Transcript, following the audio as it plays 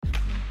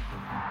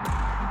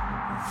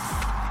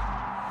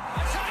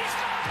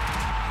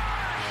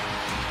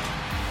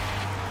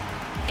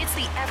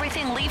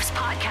Everything Leafs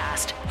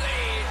podcast.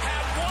 They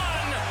have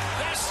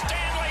won the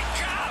Stanley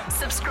Cup!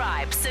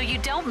 Subscribe so you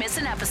don't miss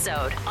an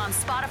episode on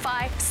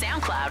Spotify,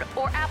 SoundCloud,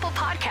 or Apple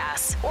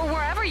Podcasts, or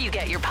wherever you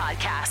get your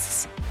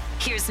podcasts.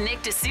 Here's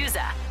Nick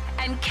D'Souza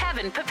and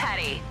Kevin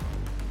Papetti.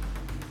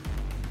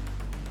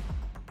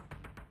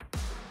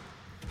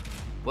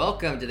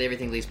 Welcome to the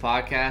Everything Leafs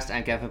podcast.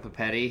 I'm Kevin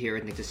Papetti here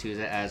with Nick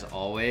D'Souza as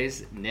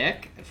always.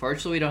 Nick,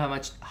 unfortunately we don't have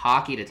much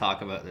hockey to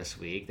talk about this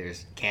week.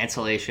 There's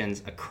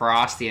cancellations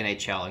across the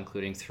NHL,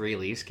 including 3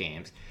 Leafs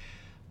games.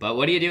 But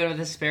what are you doing with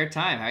this spare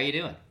time? How are you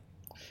doing?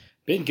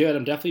 Been good.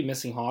 I'm definitely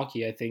missing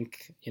hockey. I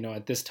think,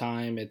 at this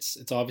time, it's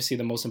obviously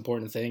the most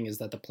important thing is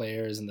that the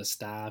players and the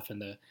staff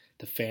and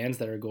the fans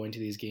that are going to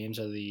these games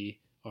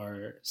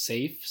are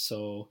safe.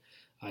 So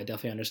I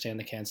definitely understand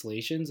the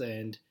cancellations.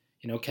 And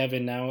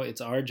Kevin, now it's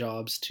our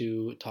jobs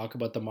to talk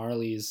about the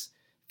Marlies'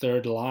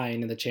 third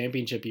line in the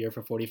championship year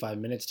for 45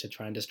 minutes to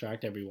try and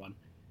distract everyone.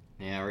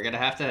 Yeah, we're gonna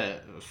have to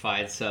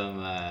find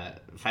some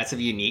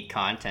unique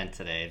content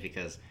today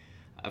because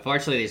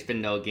unfortunately there's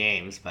been no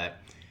games, but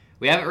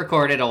we haven't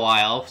recorded a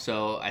while,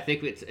 so I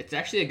think it's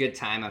actually a good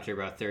time after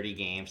about 30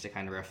 games to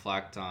kind of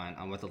reflect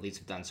on what the Leafs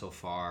have done so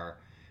far.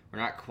 We're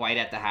not quite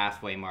at the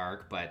halfway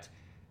mark, but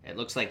it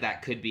looks like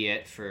that could be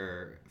it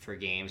for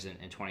games in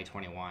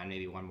 2021,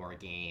 maybe one more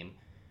game.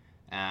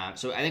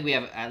 So I think we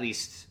have at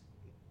least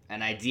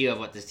an idea of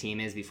what this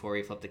team is before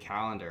we flip the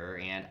calendar.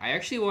 And I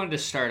actually wanted to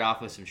start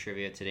off with some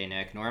trivia today,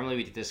 Nick. Normally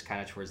we do this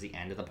kind of towards the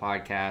end of the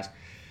podcast,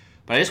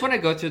 but I just want to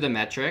go through the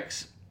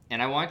metrics,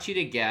 and I want you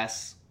to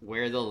guess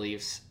where the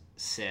Leafs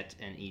sit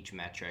in each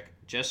metric,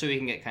 just so we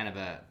can get kind of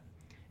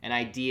an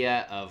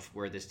idea of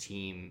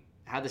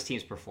how this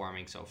team's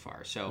performing so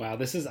far. So wow,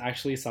 this is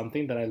actually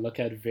something that I look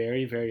at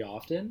very, very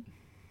often,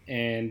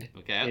 and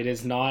It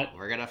is not.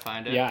 We're gonna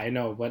find it. Yeah, I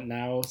know. But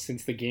now,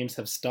 since the games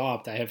have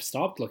stopped, I have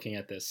stopped looking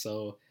at this.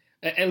 So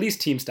at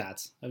least team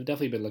stats. I've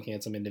definitely been looking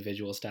at some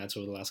individual stats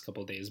over the last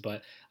couple of days.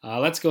 But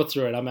let's go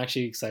through it. I'm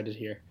actually excited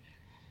here.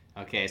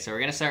 Okay, so we're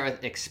gonna start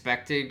with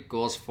expected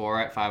goals for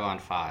at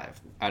 5-on-5.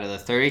 Out of the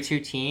 32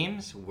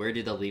 teams, where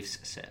do the Leafs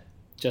sit?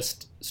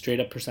 Just straight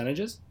up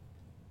percentages.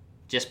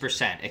 Just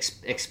percent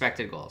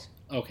expected goals.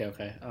 Okay.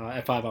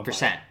 At 5-on-5.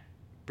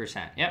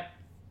 Percent. Yep.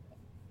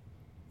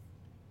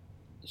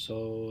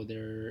 So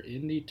they're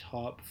in the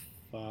top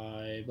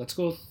 5. Let's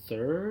go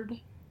third.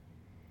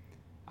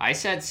 I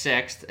said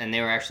 6th, and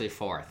they were actually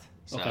 4th.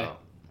 So okay.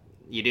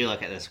 You do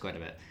look at this quite a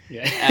bit.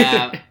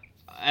 Yeah.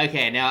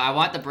 Okay, now I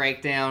want the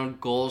breakdown: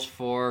 goals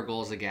for,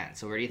 goals against.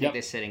 So where do you think Yep.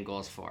 they sit in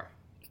goals for?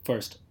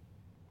 First.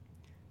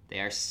 They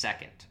are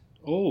 2nd.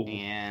 Oh.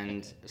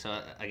 And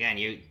so again,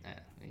 you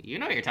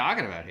know what you're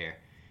talking about here.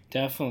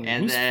 Definitely.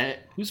 And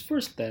who's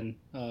first then?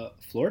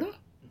 Florida?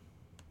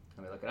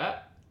 Let me look it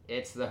up.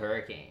 It's the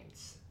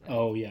Hurricanes.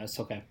 Oh, yes.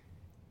 Okay.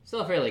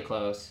 Still fairly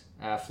close.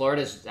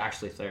 Florida's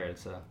actually 3rd.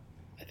 So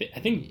I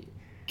think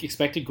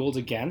expected goals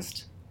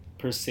against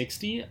per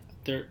 60.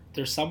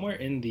 They're somewhere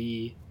in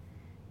the.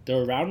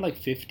 They're around like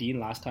 15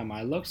 last time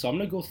I looked. So I'm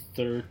gonna go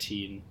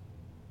 13.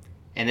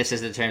 And this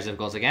is in terms of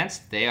goals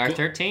against. They are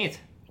 13th.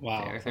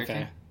 Wow. They are 13th.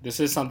 Okay. This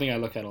is something I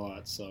look at a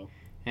lot. So.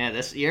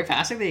 Yeah, you're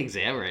passing the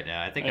exam right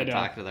now. I think I'm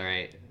talking to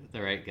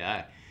the right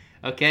guy.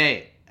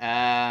 Okay,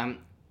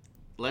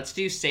 let's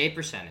do save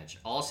percentage.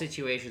 All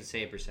situations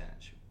save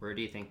percentage. Where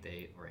do you think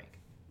they rank?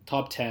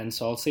 Top 10,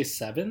 so I'll say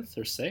 7th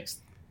or 6th.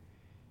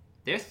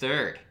 They're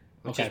 3rd,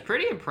 which Okay. is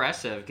pretty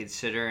impressive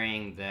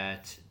considering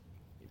that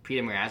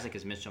Peter Mrazek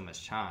has missed so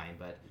much time.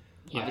 But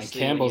Yeah, and obviously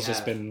Campbell's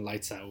just been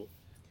lights out.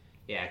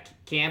 Yeah,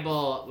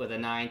 Campbell with a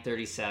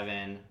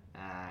 9.37,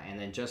 and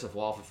then Joseph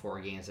Woll for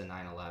 4 games at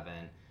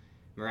 9.11.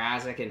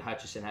 Mrazek and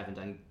Hutchison haven't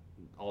done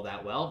all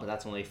that well, but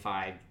that's only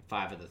five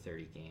of the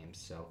 30 games.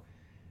 So,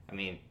 I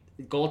mean,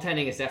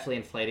 goaltending is definitely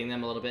inflating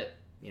them a little bit.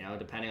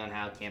 Depending on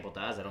how Campbell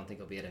does, I don't think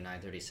he'll be at a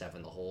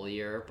 9.37 the whole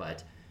year,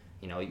 but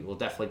we'll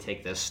definitely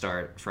take this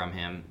start from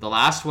him. The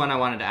last one I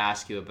wanted to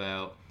ask you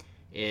about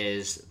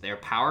is their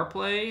power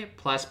play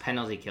plus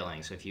penalty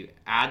killing. So if you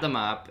add them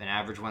up, an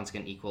average one's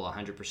going to equal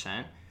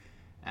 100%.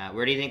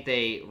 Where do you think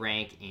they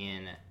rank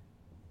in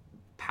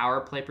power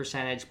play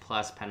percentage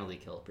plus penalty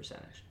kill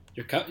percentage?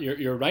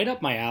 You're right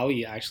up my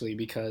alley, actually,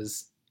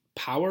 because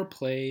power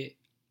play,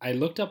 I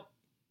looked up,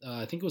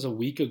 I think it was a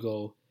week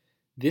ago,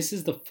 this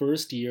is the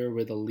first year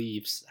where the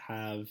Leafs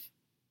are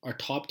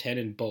top 10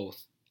 in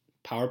both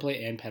power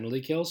play and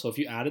penalty kill. So if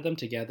you added them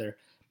together,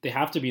 they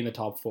have to be in the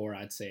top 4,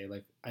 I'd say.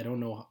 Like, I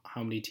don't know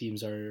how many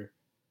teams are.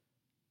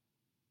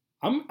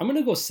 I'm going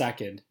to go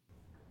 2nd.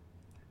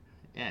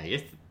 Yeah,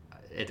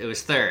 it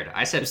was 3rd.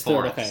 I said 4th,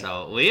 third, okay.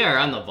 So we are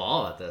on the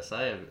ball at this.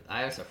 I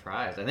am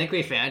surprised. I think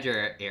we found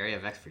your area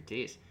of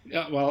expertise.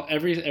 Yeah, well,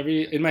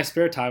 every in my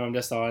spare time, I'm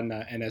just on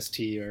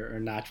NST or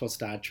Natural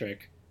Stat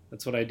Trick.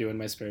 That's what I do in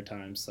my spare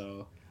time.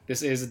 So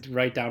this is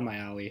right down my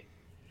alley.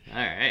 All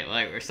right.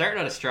 Well, we're starting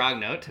on a strong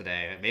note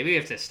today. Maybe we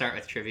have to start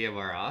with trivia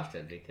more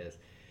often because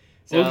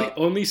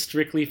only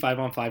strictly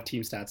 5-on-5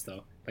 team stats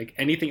though. Like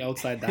anything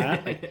outside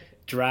that, like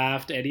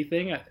draft,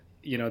 anything,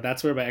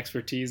 that's where my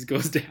expertise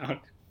goes down.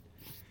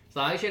 As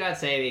long as you're not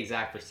saying the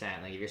exact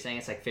percent. Like if you're saying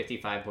it's like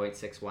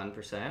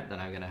 55.61%, then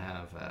I'm gonna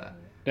have.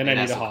 Then I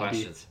need a some hobby.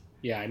 questions.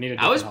 Yeah, I need a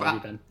different hobby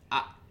then.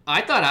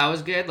 I thought I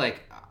was good.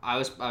 Like I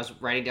was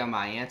writing down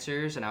my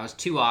answers, and I was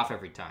 2 off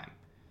every time.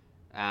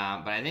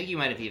 But I think you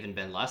might have even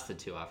been less than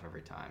 2 off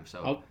every time.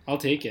 So I'll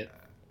take it.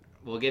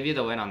 We'll give you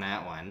the win on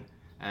that one.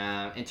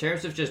 In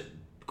terms of just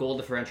goal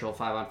differential,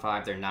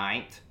 5-on-5, they're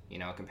 9th.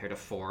 Compared to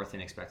 4th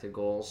in expected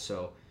goals.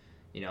 So,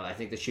 I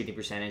think the shooting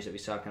percentage that we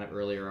saw kind of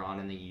earlier on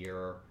in the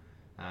year,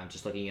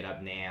 just looking it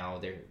up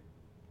now,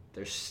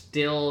 they're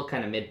still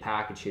kind of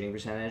mid-pack in shooting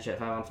percentage at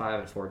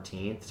 5-on-5 at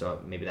 14th.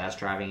 So maybe that's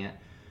driving it.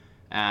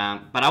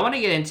 But I want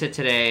to get into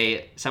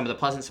today some of the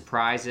pleasant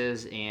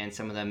surprises and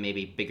some of the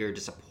maybe bigger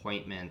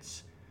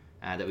disappointments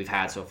that we've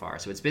had so far.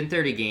 So it's been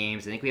 30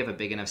 games. I think we have a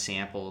big enough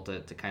sample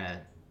to kind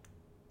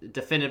of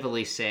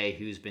definitively say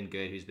who's been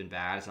good, who's been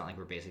bad. It's not like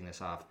we're basing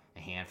this off a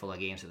handful of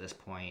games at this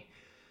point.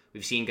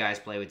 We've seen guys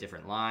play with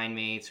different line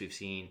mates. We've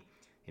seen,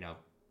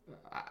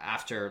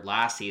 after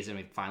last season,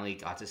 we finally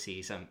got to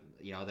see some,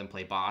 them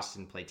play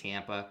Boston, play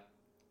Tampa.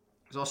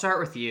 So I'll start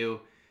with you.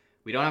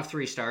 We don't have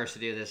 3 stars to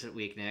do this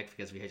week, Nick,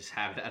 because we just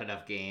haven't had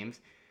enough games.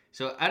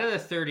 So out of the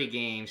 30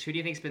 games, who do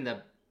you think's been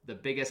the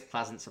biggest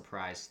pleasant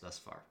surprise thus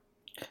far?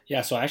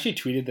 Yeah, so I actually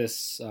tweeted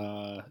this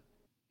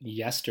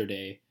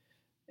yesterday,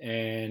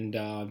 and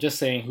just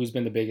saying who's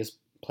been the biggest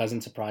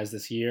pleasant surprise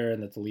this year,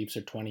 and that the Leafs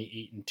are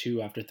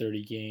 28-2 after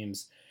 30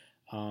 games.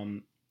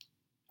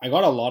 I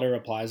got a lot of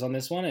replies on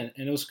this one, and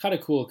it was kind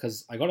of cool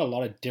because I got a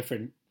lot of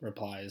different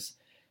replies.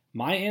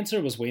 My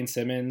answer was Wayne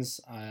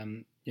Simmonds.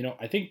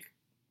 I think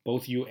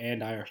both you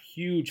and I are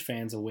huge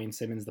fans of Wayne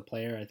Simmonds, the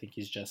player. I think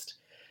he's just,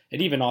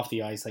 and even off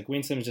the ice, like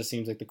Wayne Simmonds just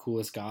seems like the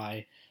coolest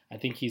guy. I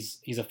think he's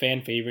a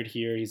fan favorite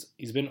here. He's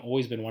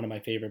always been one of my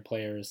favorite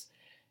players.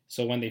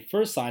 So when they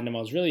first signed him, I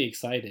was really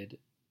excited.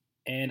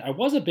 And I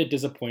was a bit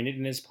disappointed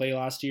in his play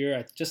last year.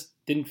 I just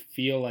didn't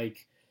feel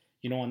like,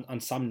 on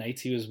some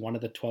nights he was one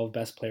of the 12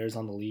 best players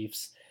on the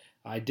Leafs.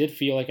 I did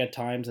feel like at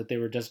times that they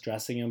were just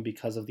dressing him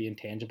because of the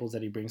intangibles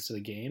that he brings to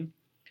the game,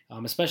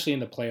 especially in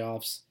the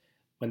playoffs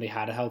when they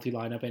had a healthy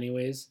lineup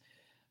anyways.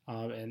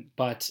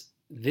 But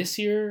this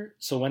year,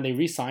 so when they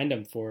re-signed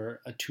him for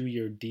a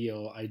 2-year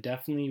deal, I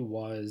definitely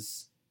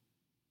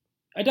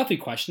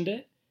questioned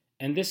it.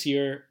 And this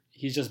year,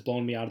 he's just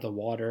blown me out of the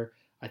water.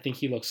 I think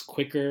he looks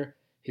quicker.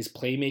 His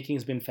playmaking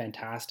has been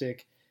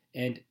fantastic.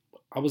 And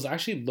I was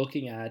actually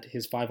looking at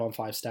his 5-on-5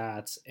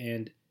 stats,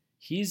 and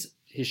his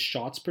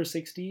shots per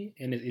 60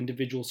 and his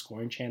individual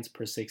scoring chance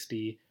per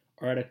 60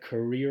 are at a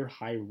career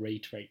high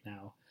rate right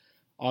now.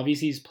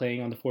 Obviously, he's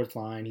playing on the 4th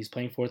line. He's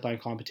playing 4th line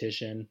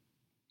competition.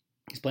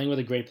 He's playing with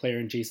a great player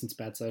in Jason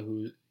Spezza,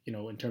 who,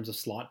 in terms of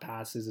slot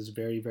passes is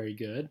very, very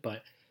good.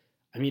 But,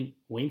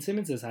 Wayne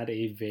Simmonds has had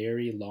a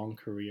very long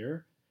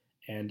career.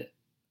 And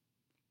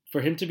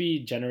for him to be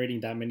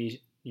generating that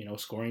many,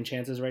 scoring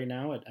chances right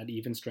now at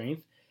even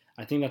strength,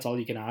 I think that's all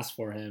you can ask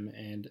for him.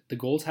 And the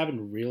goals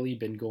haven't really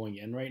been going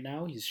in right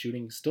now. He's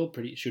shooting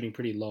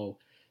pretty low.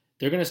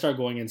 They're going to start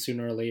going in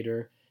sooner or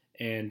later.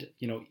 And,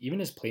 even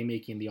his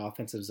playmaking in the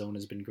offensive zone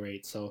has been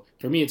great. So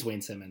for me, it's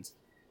Wayne Simmonds.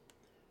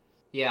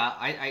 Yeah,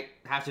 I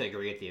have to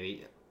agree with you.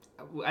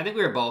 I think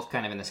we were both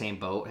kind of in the same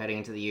boat heading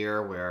into the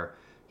year where,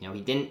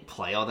 he didn't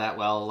play all that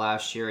well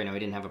last year. I know he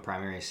didn't have a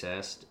primary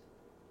assist.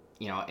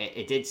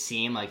 It did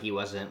seem like he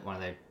wasn't one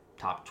of the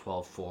top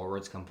 12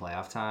 forwards come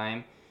playoff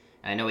time.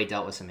 And I know he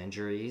dealt with some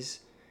injuries.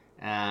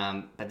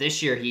 But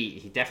this year,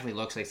 he definitely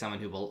looks like someone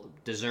who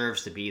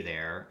deserves to be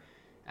there.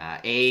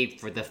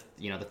 For the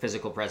the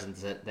physical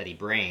presence that he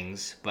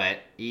brings, but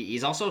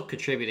he's also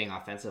contributing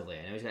offensively.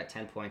 I know he's got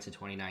 10 points in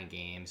 29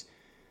 games.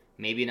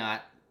 Maybe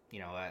not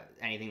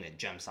anything that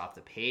jumps off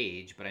the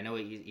page, but I know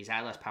he's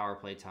had less power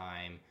play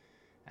time.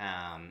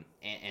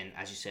 And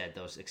as you said,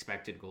 those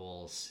expected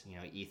goals.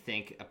 You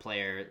think a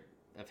player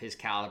of his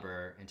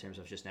caliber in terms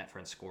of just net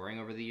front scoring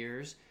over the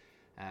years,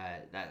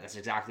 that's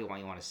exactly what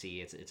you want to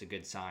see. It's a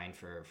good sign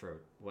for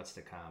what's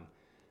to come.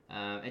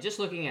 And just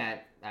looking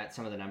at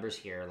some of the numbers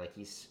here, like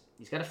he's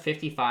got a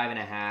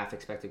 55.5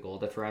 expected goal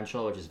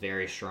differential, which is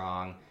very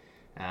strong.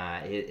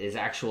 His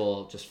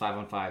actual just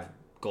 5-on-5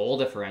 goal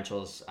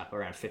differential is up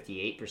around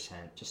 58%,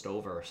 just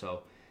over.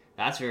 So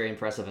that's very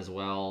impressive as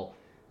well.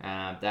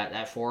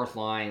 That 4th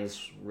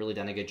line's really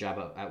done a good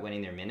job at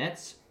winning their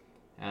minutes.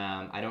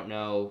 I don't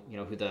know,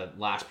 who the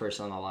last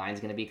person on the line is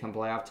going to be come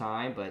playoff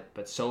time,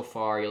 but so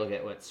far you look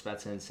at what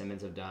Spezza and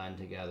Simmonds have done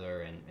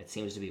together, and it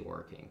seems to be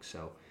working.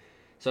 So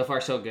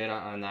far, so good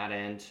on that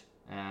end.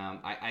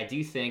 I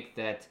do think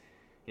that,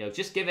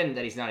 just given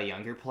that he's not a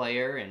younger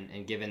player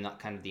and given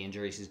kind of the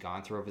injuries he's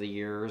gone through over the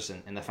years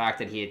and the fact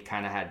that he had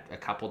kind of had a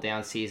couple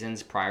down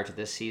seasons prior to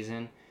this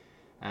season,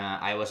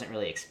 I wasn't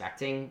really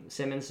expecting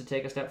Simmonds to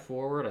take a step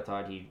forward. I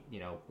thought he,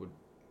 would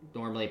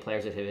normally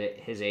players at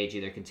his age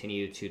either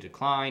continue to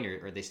decline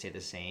or they stay the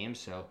same.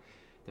 So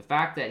the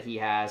fact that he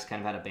has kind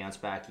of had a bounce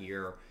back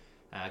year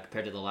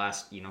compared to the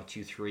last,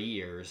 2-3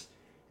 years,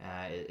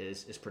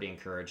 is pretty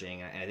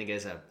encouraging, and I think it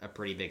is a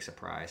pretty big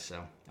surprise.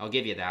 So I'll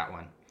give you that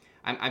one.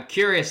 I'm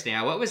curious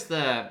now. What was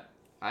the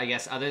I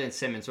guess other than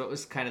Simmons, what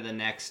was kind of the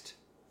next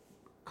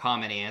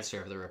common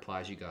answer of the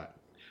replies you got?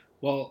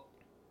 Well,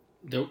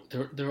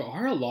 there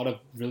are a lot of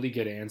really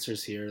good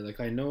answers here. Like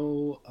I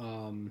know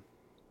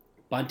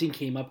Bunting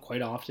came up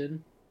quite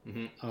often.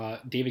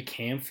 David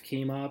Kampf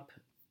came up.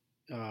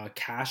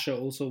 Kasha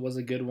also was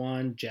a good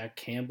one. Jack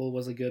Campbell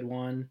was a good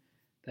one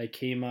that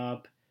came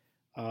up.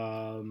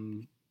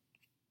 I'm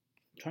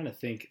trying to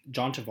think.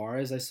 John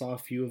Tavares, I saw a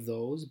few of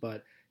those,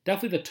 but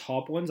definitely the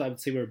top ones I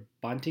would say were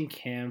Bunting,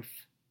 Kampf,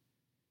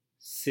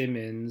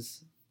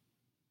 Simmons.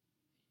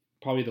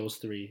 Probably those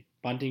three.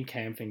 Bunting,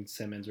 Kampf, and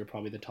Simmons were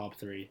probably the top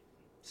three.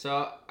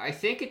 So I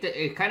think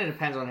it kind of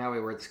depends on how we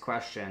word this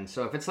question.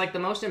 So if it's like the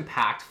most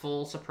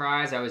impactful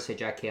surprise, I would say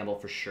Jack Campbell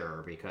for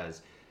sure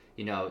because,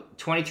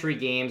 23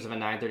 games of a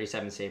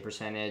 .937 save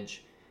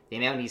percentage, the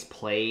amount he's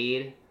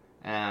played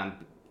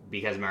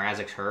because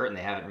Mrazek's hurt and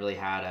they haven't really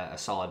had a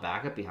solid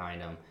backup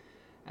behind him.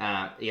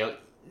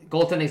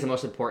 Goaltending is the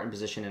most important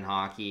position in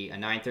hockey. A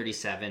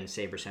 .937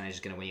 save percentage is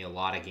going to win you a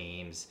lot of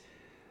games.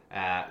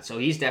 So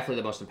he's definitely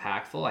the most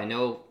impactful. I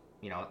know,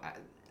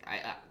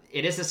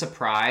 it is a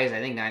surprise. I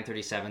think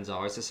 .937 is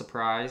always a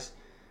surprise.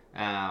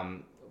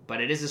 But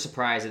it is a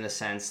surprise in the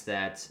sense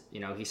that,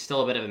 he's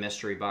still a bit of a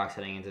mystery box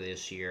heading into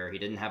this year. He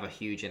didn't have a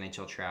huge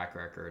NHL track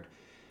record.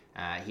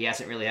 He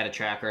hasn't really had a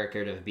track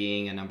record of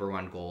being a number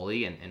one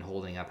goalie and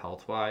holding up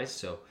health-wise.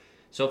 So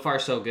far,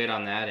 so good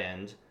on that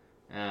end.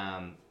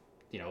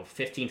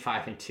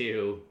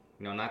 15-5-2,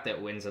 not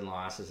that wins and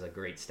losses is a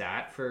great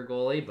stat for a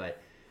goalie, but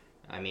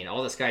I mean,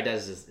 all this guy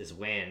does is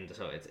win,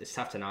 so it's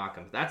tough to knock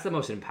him. That's the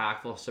most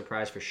impactful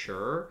surprise for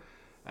sure.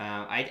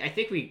 I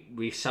think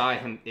we saw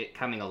it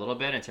coming a little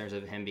bit in terms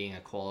of him being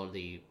a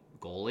quality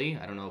goalie.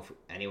 I don't know if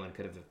anyone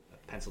could have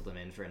penciled him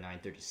in for a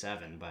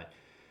 .937, but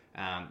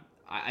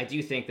I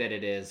do think that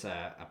it is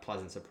a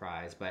pleasant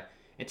surprise. But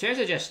in terms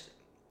of just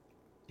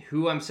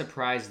who I'm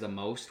surprised the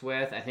most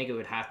with, I think it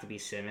would have to be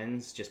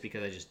Simmons, just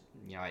because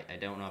I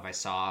don't know if I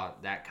saw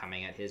that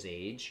coming at his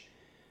age.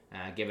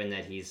 Given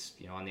that he's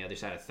on the other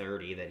side of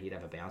 30, that he'd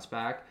have a bounce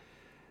back.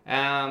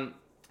 I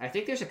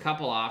think there's a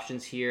couple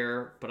options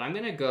here, but I'm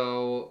going to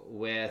go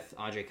with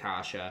Ondrej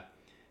Kase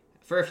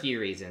for a few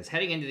reasons.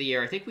 Heading into the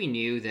year, I think we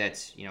knew that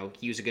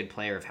he was a good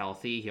player if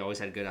healthy. He always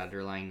had good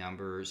underlying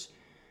numbers.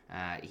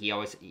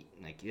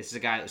 This is a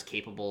guy that was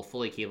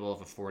fully capable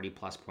of a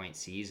 40-plus point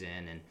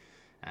season, and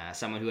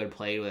someone who had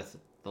played with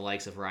the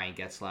likes of Ryan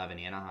Getzlaf in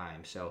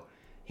Anaheim. So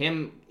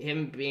him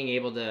being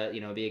able to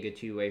be a good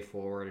two-way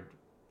forward,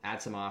 add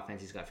some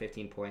offense. He's got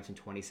 15 points in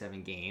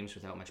 27 games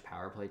without much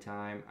power play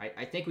time.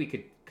 I think we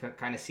could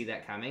kind of see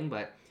that coming,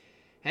 but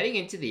heading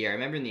into the year, I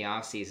remember in the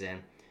offseason,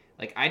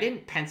 I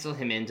didn't pencil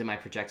him into my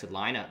projected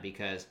lineup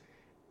because,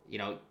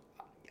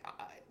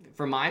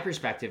 from my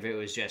perspective, it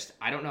was just,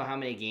 I don't know how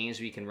many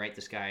games we can write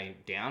this guy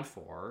down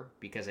for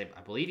because I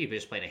believe he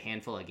just played a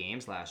handful of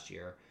games last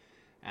year.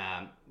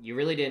 You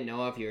really didn't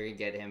know if you were going to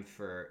get him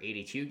for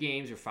 82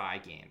 games or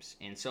 5 games.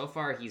 And so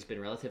far, he's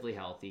been relatively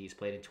healthy. He's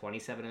played in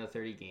 27 of the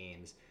 30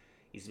 games.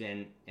 He's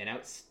been an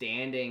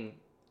outstanding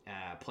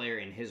player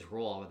in his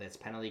role, whether it's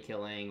penalty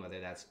killing, whether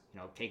that's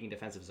taking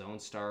defensive zone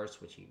starts,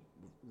 which he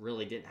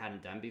really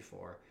hadn't done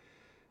before.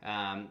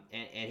 And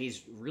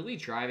he's really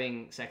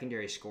driving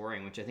secondary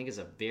scoring, which I think is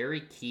a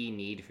very key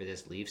need for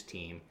this Leafs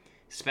team,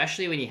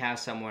 especially when you have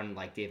someone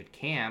like David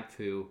Kampf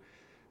who,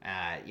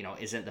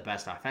 isn't the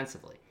best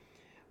offensively.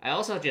 I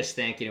also just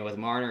think, with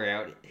Marner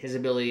out, his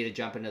ability to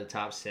jump into the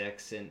top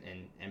 6 and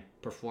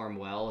perform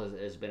well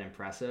has been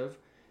impressive.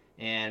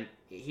 And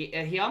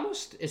he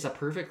almost is a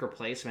perfect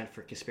replacement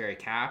for Kasperi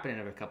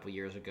Kapanen of a couple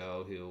years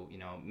ago, who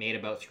made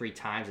about 3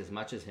 times as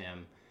much as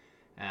him.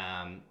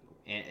 Right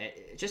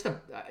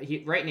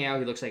now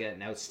he looks like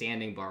an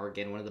outstanding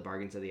bargain, one of the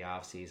bargains of the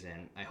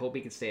offseason. I hope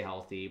he can stay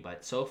healthy,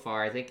 but so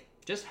far I think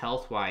just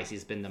health-wise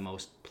he's been the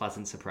most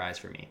pleasant surprise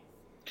for me.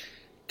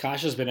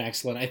 Kasha's been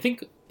excellent. I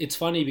think it's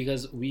funny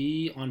because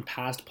we on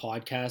past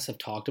podcasts have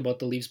talked about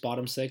the Leafs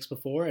bottom 6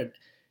 before, and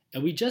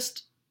we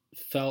just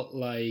felt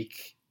like,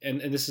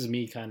 and this is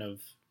me kind of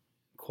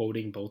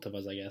quoting both of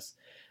us, I guess,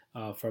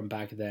 from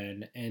back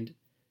then. And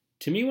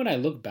to me, when I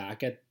look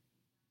back at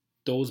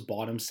those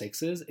bottom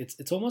 6s,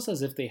 it's almost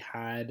as if they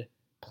had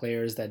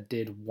players that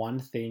did one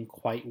thing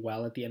quite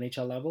well at the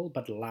NHL level,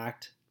 but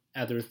lacked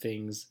other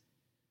things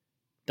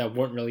that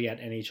weren't really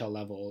at NHL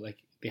level. Like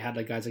they had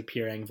guys like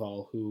Pierre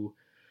Engvall, who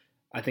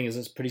I think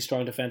is pretty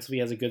strong defensively,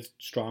 has a good,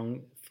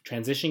 strong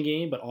transition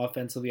game, but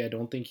offensively, I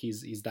don't think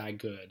he's that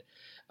good.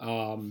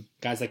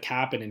 Guys like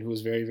Kapanen, who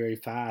was very, very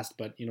fast,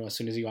 but as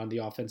soon as he got in the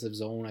offensive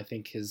zone, I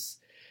think his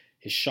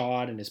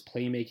shot and his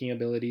playmaking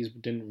abilities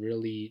didn't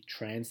really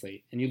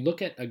translate. And you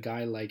look at a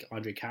guy like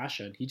Ondrej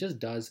Kase, and he just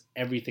does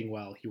everything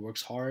well. He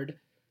works hard.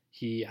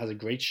 He has a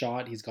great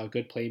shot. He's got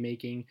good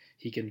playmaking.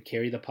 He can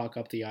carry the puck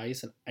up the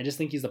ice. And I just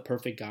think he's the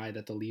perfect guy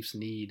that the Leafs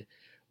need,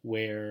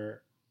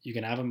 where you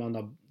can have him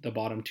on the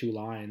bottom 2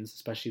 lines,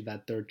 especially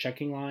that third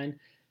checking line,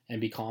 and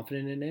be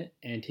confident in it.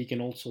 And he can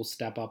also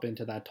step up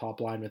into that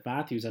top line with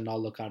Matthews and not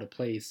look out of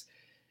place.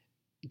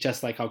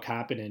 just like how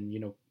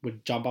Kapanen,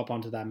 would jump up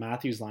onto that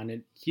Matthews line,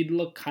 and he'd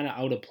look kind of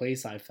out of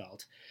place, I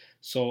felt.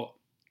 So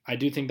I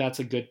do think that's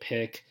a good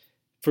pick.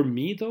 For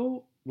me,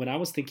 though, when I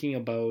was thinking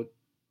about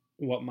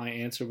what my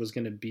answer was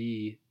going to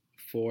be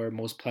for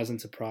most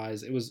pleasant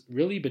surprise, it was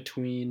really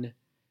between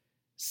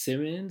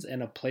Simmons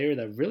and a player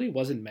that really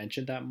wasn't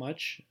mentioned that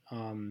much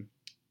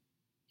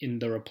in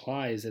the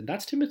replies, and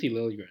that's Timothy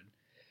Liljegren.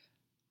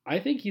 I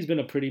think he's been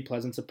a pretty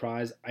pleasant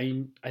surprise.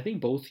 I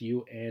think both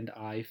you and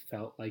I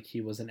felt like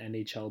he was an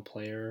NHL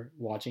player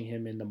watching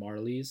him in the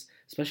Marlies,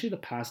 especially the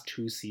past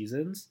 2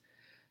 seasons.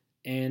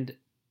 And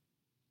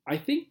I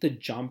think the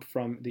jump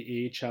from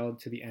the AHL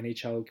to the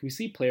NHL, we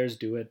see players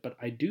do it, but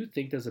I do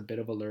think there's a bit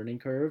of a learning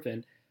curve.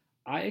 And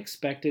I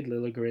expected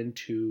Liljegren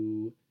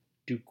to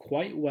do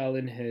quite well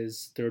in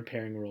his third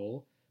pairing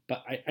role,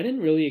 but I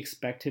didn't really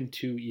expect him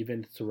to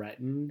even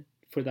threaten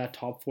for that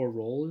top 4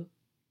 role.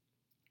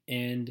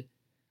 And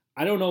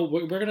I don't know,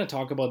 we're going to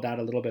talk about that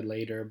a little bit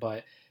later,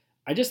 but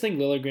I just think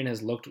Liljegren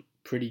has looked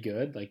pretty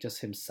good, like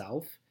just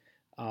himself,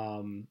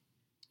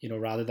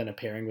 rather than a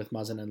pairing with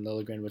Muzzin and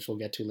Liljegren, which we'll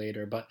get to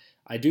later. But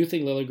I do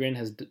think Liljegren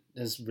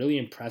has really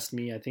impressed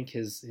me. I think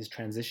his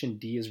transition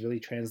D has really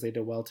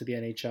translated well to the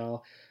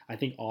NHL. I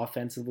think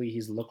offensively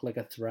he's looked like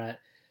a threat.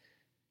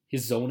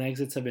 His zone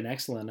exits have been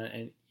excellent,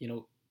 and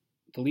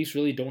the Leafs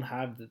really don't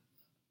have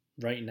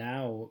right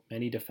now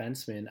many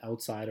defensemen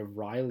outside of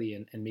Riley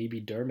and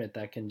maybe Dermott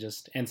that can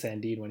and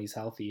Sandin when he's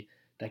healthy,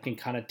 that can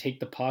kind of take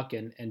the puck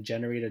and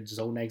generate a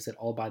zone exit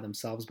all by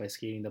themselves by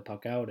skating the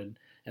puck out, and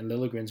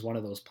Liljegren's one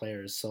of those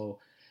players. So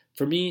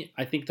for me,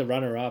 I think the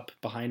runner-up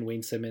behind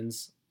Wayne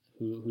Simmons,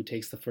 who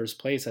takes the first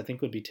place, I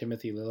think would be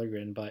Timothy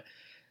Liljegren. But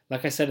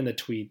like I said in the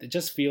tweet, it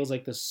just feels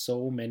like there's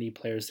so many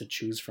players to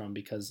choose from,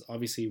 because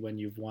obviously when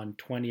you've won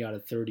 20 out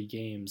of 30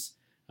 games,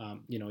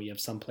 you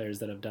have some players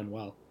that have done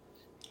well.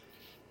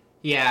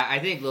 Yeah, I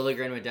think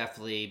Liljegren would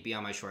definitely be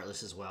on my short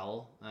list as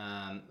well.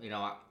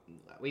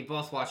 We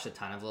both watched a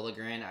ton of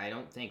Liljegren. I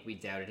don't think we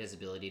doubted his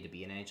ability to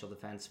be an NHL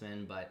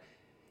defenseman, but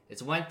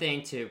it's one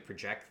thing to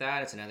project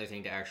that. It's another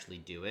thing to actually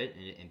do it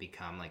and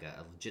become like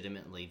a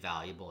legitimately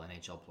valuable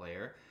NHL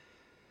player.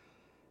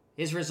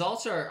 His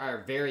results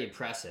are very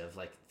impressive,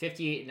 like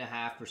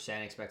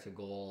 58.5% expected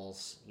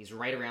goals. He's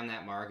right around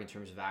that mark in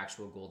terms of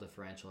actual goal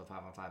differential of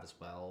 5-on-5 as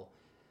well.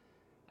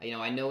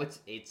 I know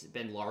it's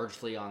been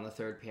largely on the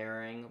third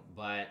pairing,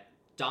 but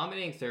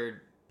dominating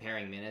third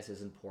pairing minutes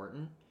is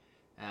important.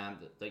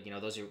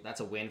 That's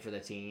a win for the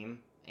team,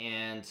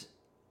 and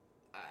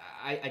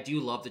I do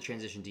love the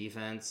transition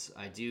defense.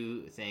 I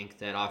do think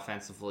that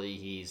offensively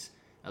he's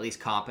at least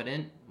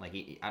competent.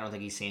 I don't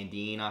think he's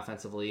Sandin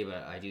offensively,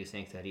 but I do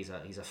think that he's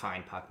a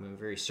fine puck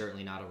mover. He's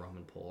certainly not a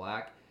Roman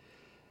Polak.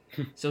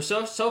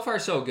 So far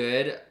so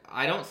good.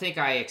 I don't think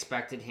I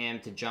expected him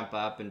to jump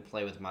up and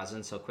play with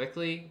Muzzin so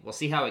quickly. We'll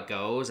see how it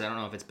goes. I don't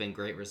know if it's been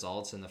great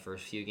results in the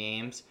first few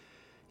games.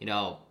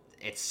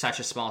 It's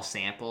such a small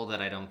sample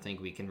that I don't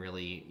think we can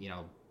really,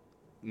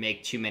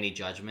 make too many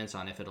judgments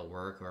on if it'll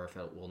work or if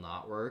it will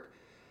not work.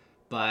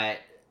 But,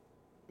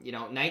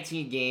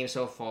 19 games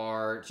so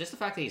far, just the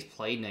fact that he's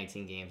played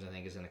 19 games, I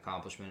think, is an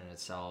accomplishment in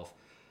itself.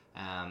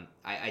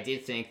 I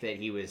did think that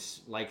he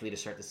was likely to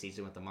start the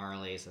season with the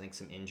Marlies. I think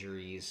some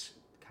injuries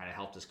kind of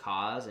helped his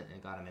cause and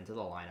got him into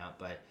the lineup.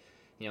 But,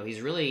 he's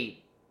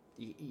really,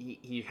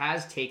 he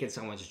has taken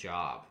someone's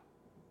job.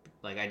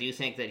 I do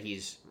think that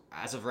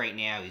as of right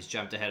now, he's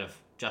jumped ahead of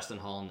Justin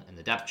Hull in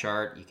the depth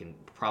chart. You can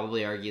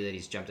probably argue that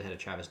he's jumped ahead of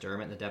Travis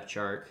Dermott in the depth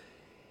chart.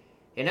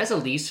 And as a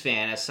Leafs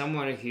fan, as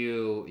someone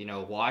who,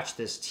 watched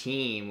this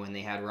team when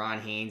they had Ron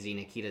Hainsey,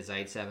 Nikita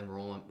Zaitsev,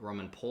 and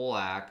Roman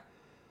Polak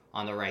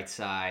on the right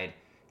side,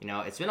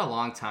 it's been a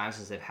long time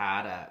since they've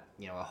had a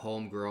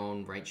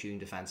homegrown right shooting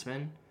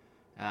defenseman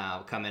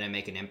come in and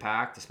make an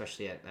impact,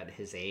 especially at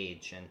his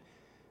age. And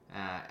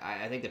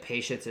I think the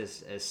patience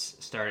has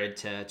started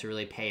to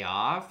really pay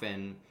off,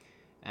 and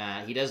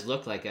he does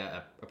look like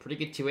a pretty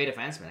good two-way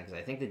defenseman, because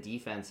I think the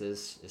defense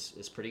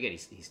is pretty good.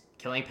 He's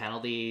killing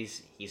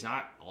penalties. He's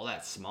not all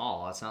that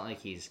small. It's not like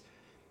he's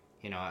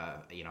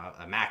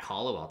a Mac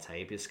Hollowell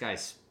type. This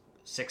guy's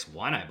 6'1",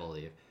 I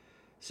believe.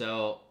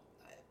 So,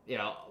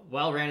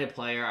 well-rounded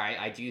player.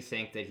 I do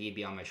think that he'd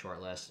be on my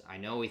short list. I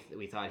know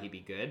we thought he'd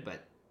be good,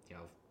 but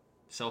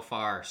so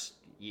far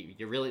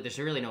there's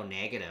really no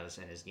negatives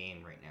in his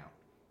game right now.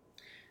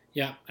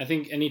 Yeah, I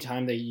think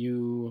anytime that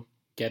you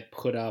get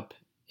put up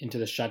into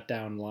the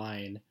shutdown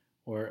line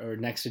or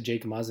next to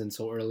Jake Muzzin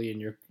so early in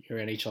your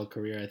NHL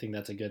career, I think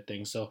that's a good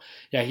thing. So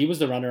yeah, he was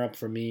the runner-up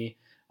for me.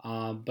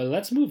 But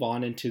let's move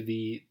on into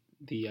the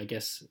I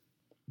guess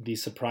the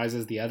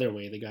surprises the other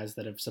way, the guys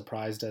that have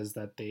surprised us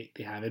that they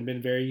haven't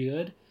been very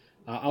good.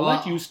 I'll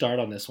let you start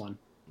on this one.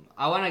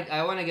 I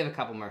want to give a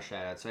couple more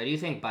shout-outs. So I do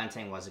think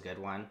Bunting was a good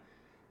one.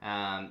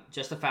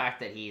 Just the fact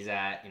that he's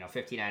at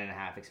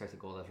 59.5 expected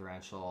goal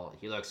differential.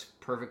 He looks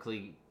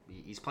perfectly.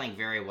 He's playing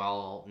very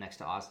well next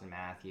to Austin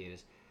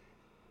Matthews.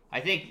 I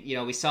think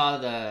we saw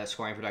the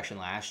scoring production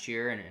last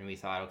year, and we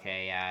thought,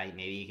 okay, yeah,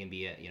 maybe he can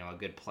be a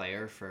good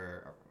player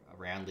for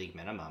around league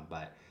minimum.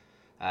 But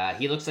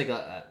He looks like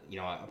a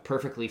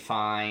perfectly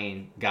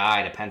fine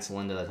guy to pencil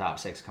into the top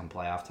 6 come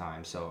playoff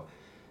time. So,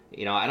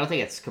 I don't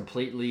think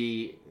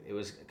it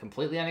was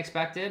completely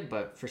unexpected,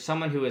 but for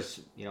someone who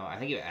was, I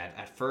think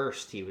at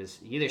first he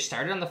either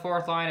started on the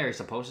 4th line or he's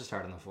supposed to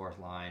start on the 4th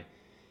line.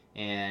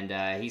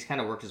 And he's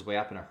kind of worked his way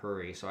up in a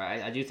hurry. So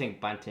I do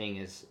think Bunting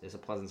is a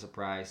pleasant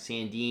surprise.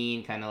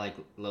 Sandin, kind of like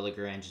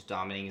Liljegren, just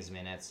dominating his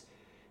minutes.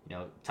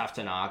 Tough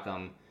to knock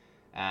him.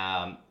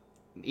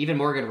 Even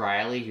Morgan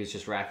Rielly, who's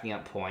just racking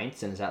up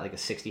points and is at like a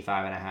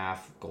 65.5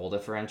 goal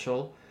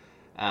differential.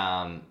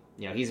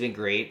 He's been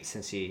great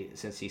since he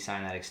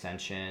signed that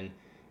extension.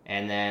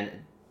 And then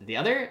the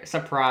other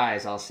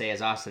surprise, I'll say,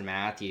 is Austin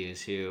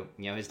Matthews, who,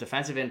 his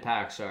defensive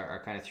impacts are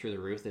kind of through the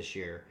roof this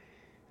year.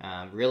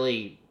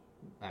 Really,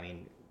 I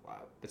mean,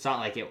 it's not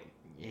like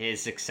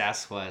his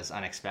success was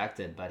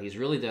unexpected, but he's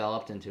really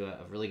developed into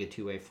a really good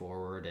two-way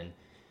forward, and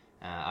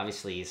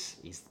obviously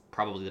he's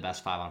probably the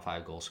best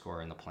 5-on-5 goal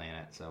scorer in the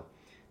planet. So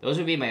those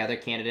would be my other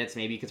candidates.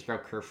 Maybe you could throw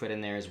Kerfoot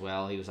in there as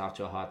well. He was off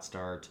to a hot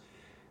start.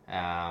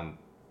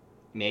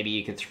 Maybe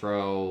you could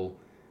throw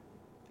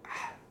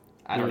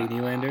Willie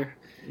Nylander.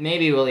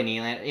 Maybe Willie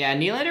Nylander. Yeah,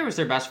 Nylander was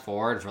their best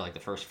forward for like the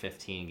first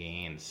 15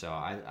 games, so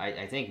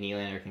I think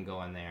Nylander can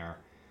go in there.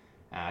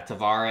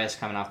 Tavares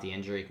coming off the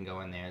injury can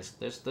go in there.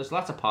 There's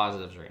lots of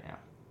positives right now.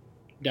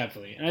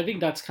 Definitely. And I think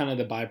that's kind of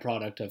the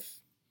byproduct of,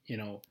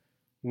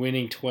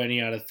 winning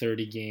 20 out of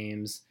 30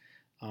 games.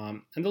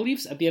 And the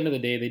Leafs, at the end of the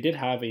day, they did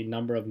have a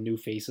number of new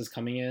faces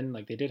coming in.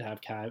 Like they did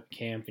have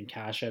Kampf and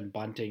Kasha and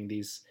Bunting,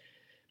 these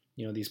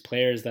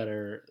players that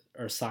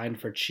are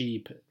signed for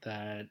cheap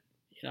that,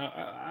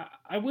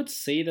 I would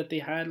say that they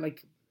had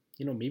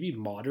maybe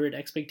moderate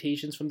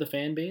expectations from the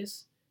fan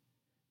base.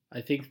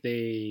 I think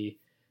they,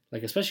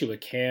 especially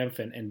with Kampf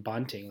and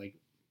Bunting,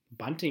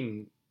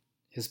 Bunting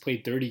has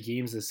played 30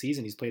 games this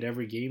season. He's played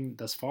every game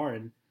thus far,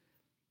 and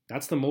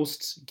that's the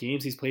most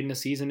games he's played in a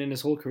season in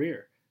his whole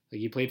career.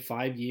 He played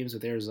 5 games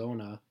with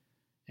Arizona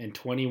and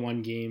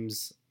 5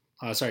 games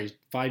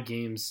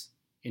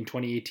in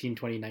 2018,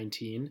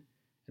 2019,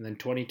 and then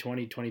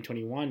 2020,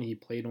 2021, he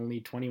played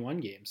only 21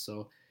 games.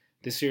 So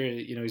this year,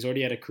 he's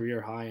already at a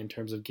career high in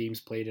terms of games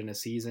played in a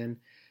season.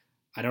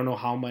 I don't know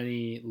how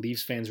many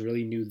Leafs fans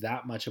really knew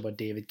that much about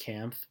David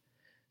Kampf.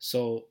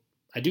 So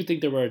I do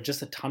think there were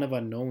just a ton of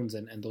unknowns,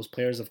 and those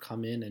players have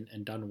come in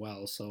and done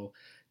well. So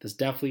there's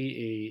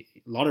definitely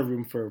a lot of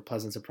room for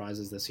pleasant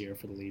surprises this year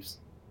for the Leafs.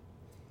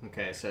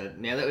 Okay, so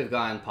now that we've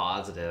gone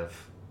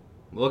positive,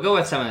 we'll go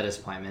with some of the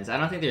disappointments. I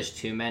don't think there's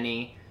too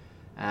many.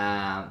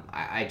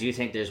 I do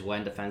think there's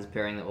one defense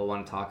pairing that we'll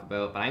want to talk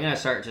about, but I'm going to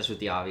start just with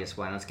the obvious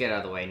one. Let's get it out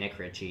of the way. Nick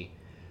Ritchie.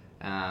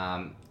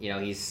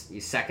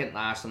 He's second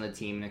last on the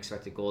team in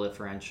expected goal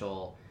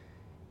differential.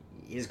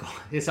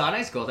 His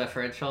on-ice goal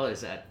differential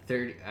is at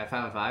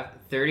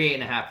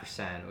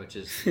 38.5%, which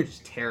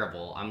is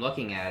terrible. I'm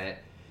looking at it.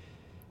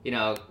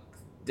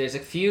 There's a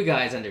few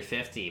guys under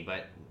 50,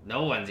 but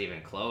no one's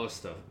even close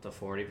to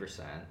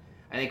 40%.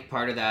 I think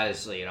part of that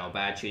is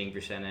bad shooting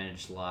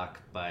percentage,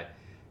 luck, but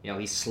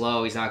he's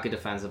slow. He's not good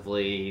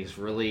defensively. He's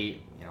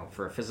really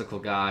for a physical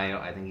guy,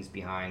 I think he's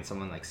behind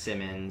someone like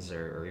Simmons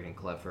or even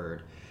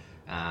Clifford.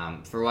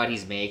 For what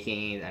he's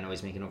making, I know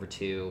he's making over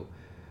 2.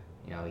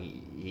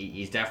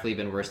 He's definitely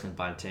been worse than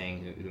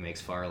Bunting, who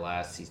makes far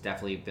less. He's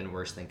definitely been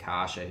worse than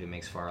Kasha, who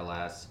makes far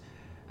less.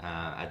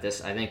 I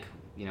think,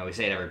 we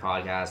say it every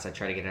podcast, I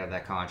try to get out of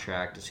that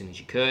contract as soon as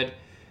you could.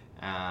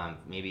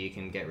 Maybe you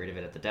can get rid of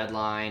it at the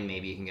deadline.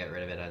 Maybe you can get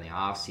rid of it in the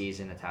off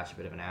season, attach a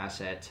bit of an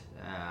asset.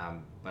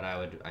 But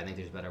I think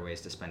there's better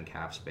ways to spend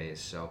cap space.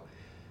 So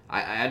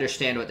I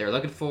understand what they're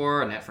looking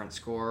for, a net front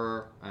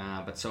scorer.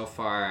 But so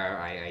far,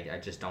 I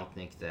just don't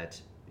think that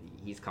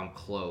he's come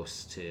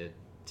close to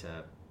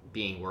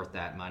being worth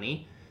that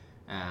money.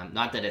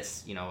 Not that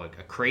it's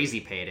a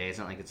crazy payday. It's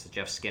not like it's a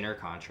Jeff Skinner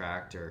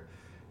contract or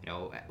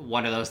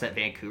one of those that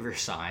Vancouver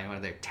signed, one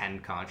of their 10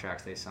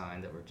 contracts they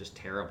signed that were just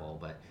terrible.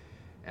 But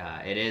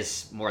it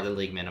is more than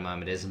league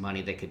minimum. It is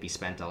money that could be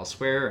spent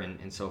elsewhere,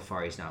 and so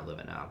far he's not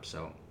living up.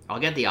 So I'll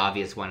get the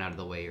obvious one out of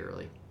the way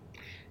early.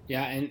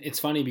 Yeah, and it's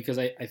funny because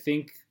I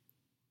think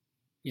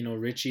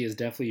Ritchie has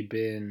definitely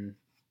been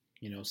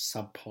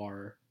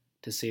subpar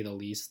to say the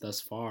least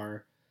thus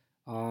far.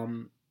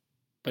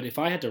 But if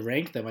I had to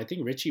rank them, I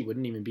think Ritchie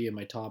wouldn't even be in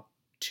my top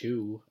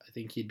 2. I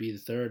think he'd be the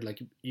third.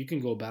 You can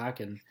go back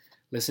and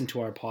listen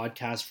to our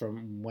podcast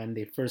from when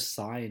they first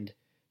signed,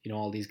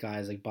 all these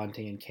guys like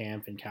Bunting and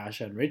Kampf and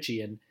Kasha and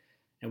Ritchie, and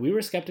we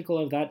were skeptical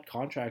of that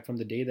contract from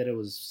the day that it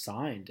was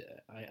signed.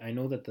 I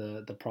know that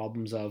the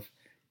problems of,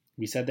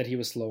 we said that he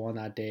was slow on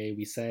that day.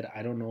 We said,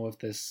 I don't know if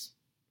this,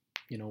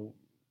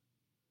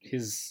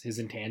 his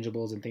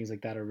intangibles and things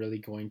like that are really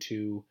going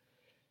to,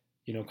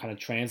 kind of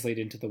translate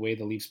into the way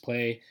the Leafs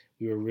play.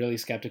 We were really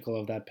skeptical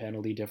of that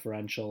penalty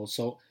differential.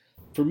 So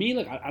for me,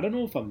 I don't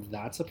know if I'm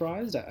that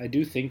surprised. I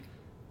do think,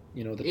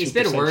 he's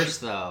been worse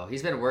though.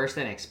 He's been worse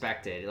than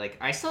expected.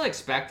 I still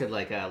expected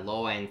a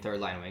low end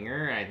third line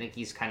winger, and I think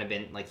he's kind of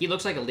been he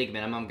looks like a league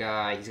minimum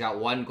guy. He's got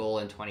 1 goal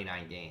in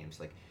 29 games.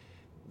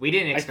 We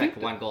didn't expect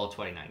one goal in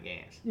 29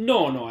 games.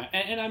 No,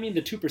 and I mean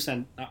the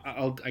 2%.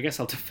 I guess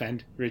I'll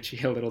defend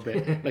Richie a little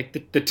bit. Like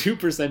the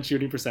 2%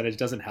 shooting percentage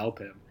doesn't help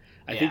him.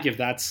 I think if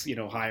that's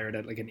higher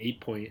at like an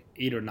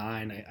 8.8 or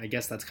 9, I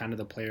guess that's kind of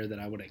the player that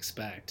I would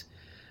expect.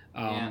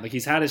 Like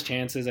he's had his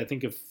chances. I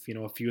think if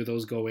a few of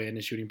those go in,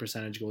 his shooting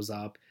percentage goes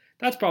up.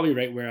 That's probably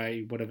right where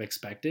I would have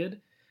expected.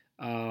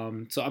 So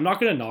I'm not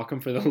going to knock him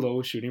for the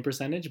low shooting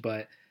percentage,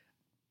 but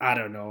I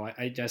don't know.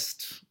 I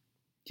just.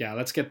 Yeah,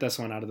 let's get this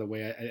one out of the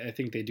way. I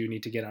think they do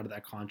need to get out of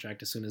that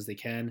contract as soon as they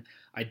can.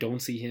 I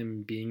don't see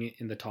him being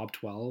in the top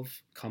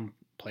 12 come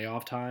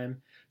playoff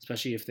time,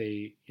 especially if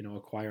they,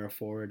 acquire a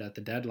forward at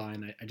the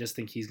deadline. I just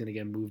think he's going to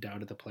get moved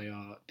out of the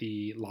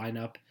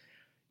lineup.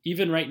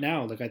 Even right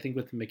now, like I think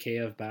with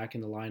Mikheyev back in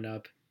the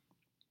lineup,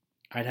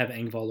 I'd have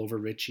Engvall over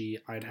Richie.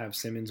 I'd have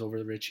Simmons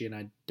over Richie, and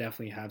I'd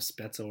definitely have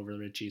Spezza over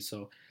Richie.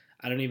 So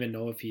I don't even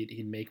know if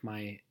he'd make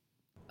my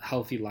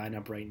healthy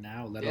lineup right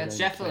now, let alone the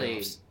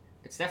playoffs.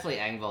 It's definitely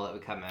Engvall that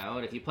would come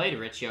out. If you played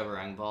Richie over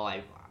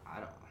Engvall,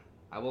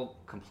 I won't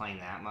complain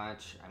that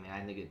much. I mean,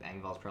 I think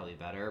Engvall's probably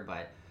better,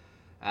 but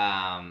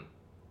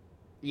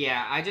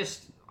yeah, I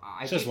just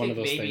one of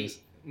those things.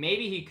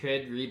 Maybe he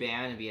could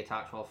rebound and be a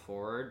top 12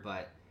 forward,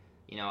 but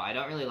I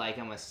don't really like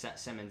him with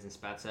Simmons and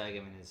Spezza,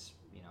 given his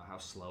how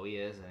slow he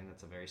is. I think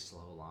that's a very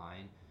slow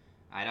line.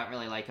 I don't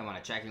really like him on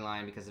a checking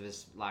line because of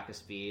his lack of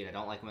speed. I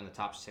don't like him in the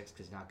top 6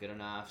 because he's not good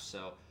enough.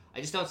 So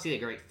I just don't see a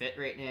great fit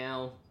right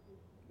now.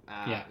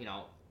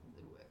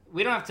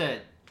 We don't have to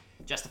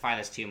justify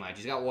this too much.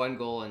 He's got one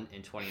goal in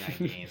 29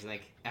 games. I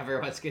think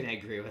everyone's going to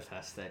agree with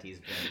us that he's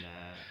been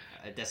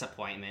a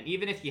disappointment.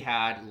 Even if you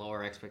had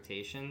lower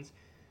expectations,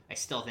 I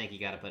still think you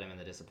got to put him in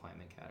the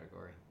disappointment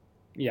category.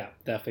 Yeah,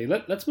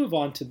 definitely. Let's move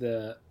on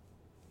to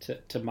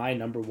to my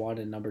number 1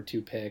 and number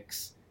 2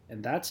 picks,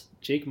 and that's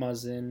Jake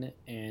Muzzin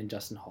and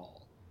Justin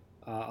Holl.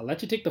 I'll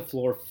let you take the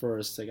floor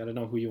first. I got to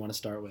know who you want to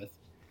start with.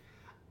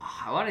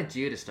 I wanted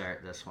you to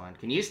start this one.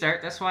 Can you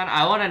start this one?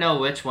 I want to know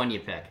which one you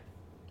pick.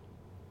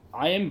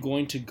 I am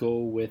going to go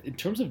with, in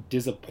terms of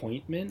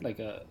disappointment, like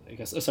a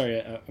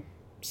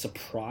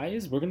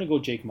surprise, we're going to go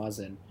Jake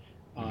Muzzin.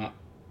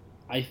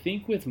 I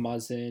think with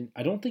Muzzin,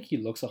 I don't think he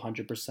looks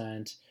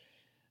 100%.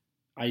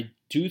 I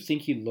do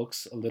think he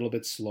looks a little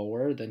bit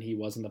slower than he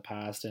was in the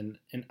past. And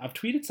I've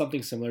tweeted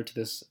something similar to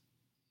this,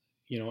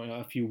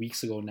 a few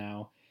weeks ago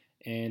now.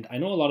 And I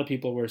know a lot of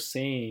people were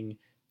saying,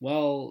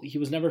 well, he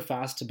was never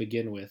fast to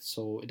begin with,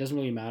 so it doesn't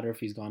really matter if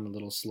he's gone a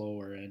little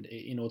slower. And,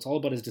 it's all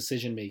about his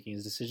decision-making.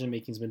 His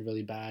decision-making's been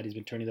really bad. He's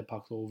been turning the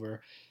puck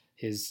over.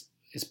 His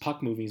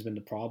puck moving has been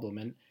the problem.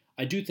 And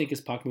I do think his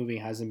puck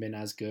moving hasn't been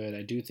as good.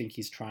 I do think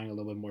he's trying a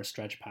little bit more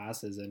stretch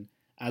passes. And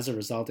as a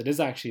result, it has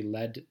actually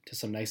led to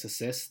some nice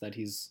assists that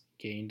he's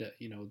gained.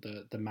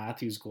 The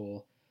Matthews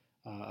goal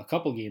a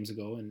couple games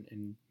ago,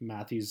 and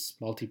Matthews'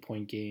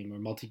 multi-point game or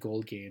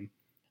multi-goal game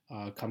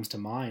comes to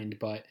mind.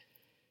 But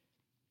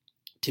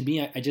to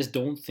me, I just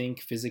don't think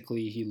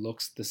physically he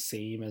looks the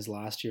same as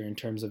last year in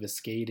terms of his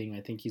skating.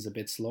 I think he's a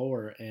bit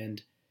slower.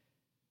 And,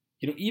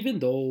 even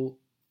though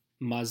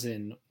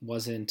Muzzin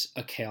wasn't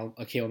a Cale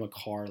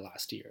Makar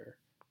last year,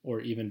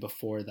 or even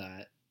before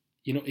that,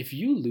 if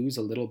you lose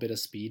a little bit of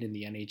speed in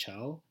the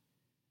NHL,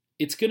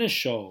 it's going to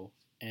show.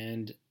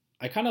 And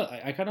I kind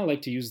of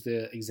like to use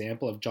the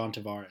example of John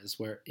Tavares,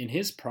 where in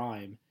his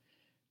prime,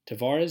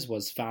 Tavares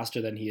was faster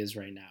than he is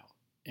right now.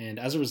 And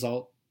as a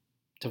result,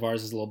 Tavares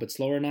is a little bit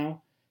slower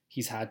now.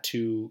 He's had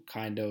to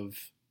kind of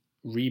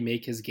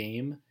remake his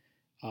game.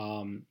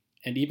 And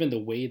even the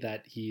way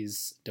that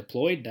he's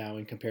deployed now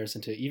in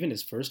comparison to even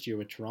his first year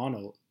with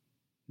Toronto,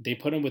 they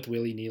put him with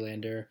Willie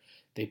Nylander.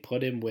 They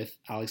put him with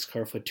Alex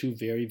Kerfoot, 2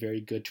 very, very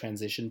good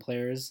transition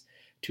players,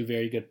 2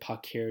 very good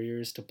puck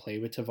carriers to play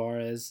with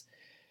Tavares.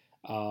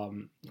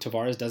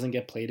 Tavares doesn't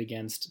get played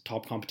against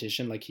top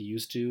competition like he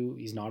used to.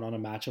 He's not on a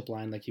matchup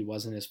line like he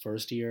was in his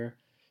first year.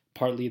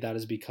 Partly that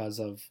is because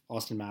of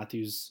Austin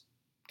Matthews'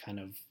 kind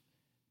of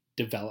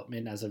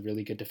development as a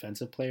really good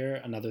defensive player.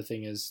 Another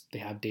thing is they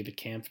have David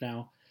Kampf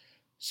now.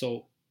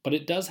 So, but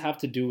it does have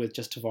to do with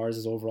just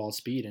Tavares' overall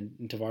speed, and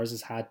Tavares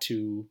has had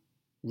to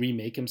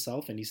remake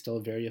himself, and he's still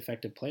a very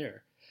effective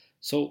player.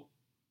 So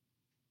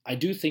I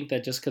do think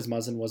that just because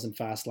Muzzin wasn't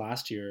fast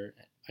last year,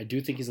 I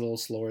do think he's a little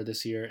slower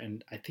this year,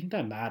 and I think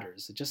that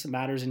matters. It just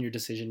matters in your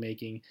decision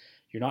making.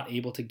 You're not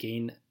able to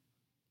gain,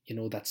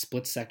 that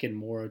split second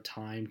more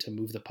time to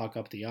move the puck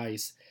up the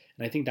ice,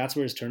 and I think that's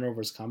where his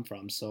turnovers come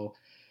from. So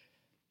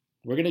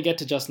we're going to get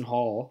to Justin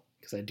Holl,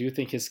 because I do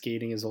think his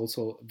skating is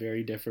also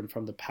very different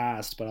from the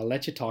past, but I'll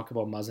let you talk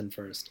about Muzzin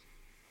first.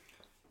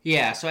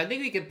 Yeah, so I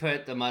think we could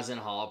put the Muzzin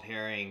Holl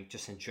pairing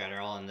just in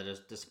general in the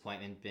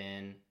disappointment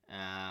bin.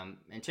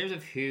 In terms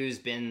of who's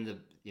been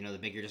the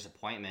bigger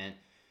disappointment,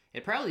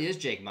 it probably is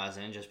Jake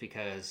Muzzin, just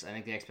because I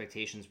think the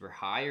expectations were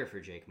higher for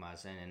Jake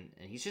Muzzin,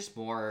 and he's just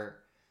more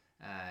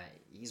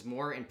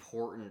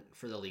important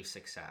for the Leafs'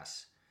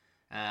 success.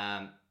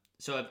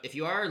 So if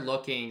you are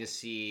looking to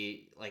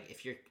see, like,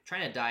 if you're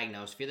trying to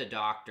diagnose, if you're the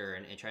doctor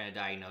and trying to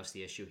diagnose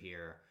the issue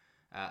here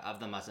of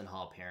the Muzzin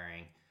Holl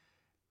pairing,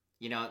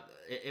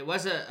 it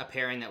was a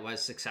pairing that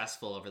was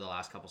successful over the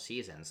last couple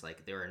seasons.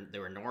 Like they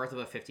were north of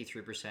a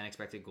 53%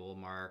 expected goal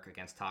mark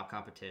against top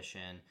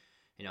competition.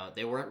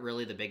 They weren't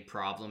really the big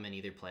problem in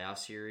either playoff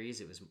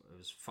series. It was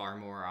far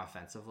more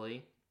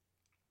offensively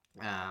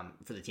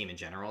for the team in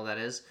general. That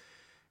is,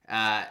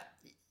 and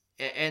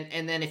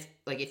then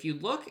if you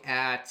look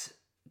at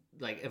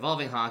like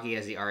Evolving Hockey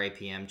as the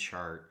RAPM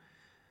chart.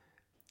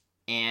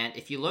 And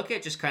if you look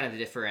at just kind of the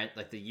different,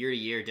 like the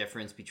year-to-year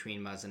difference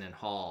between Muzzin and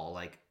Hall,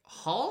 like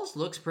Hall's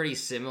looks pretty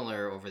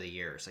similar over the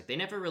years. Like they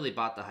never really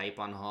bought the hype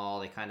on Hall.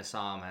 They kind of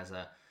saw him as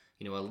a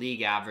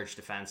league average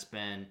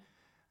defenseman.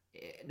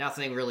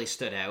 Nothing really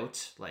stood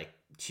out, like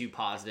too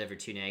positive or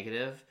too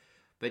negative.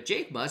 But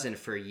Jake Muzzin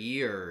for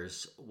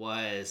years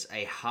was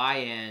a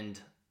high-end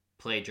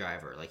play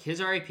driver. Like his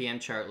RAPM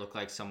chart looked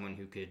like someone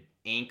who could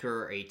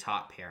anchor a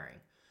top pairing.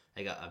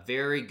 Like a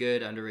very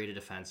good underrated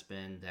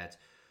defenseman that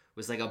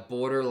was like a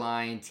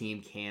borderline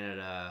Team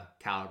Canada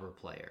caliber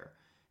player.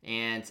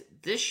 And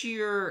this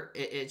year,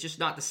 it's just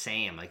not the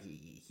same. Like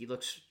he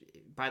looks,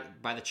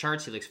 by the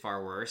charts, he looks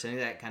far worse. I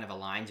think that kind of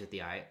aligns with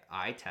the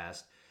eye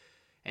test.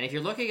 And if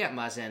you're looking at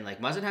Muzzin,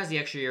 like Muzzin has the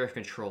extra year of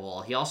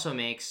control. He also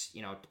makes,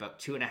 about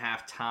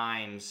 2.5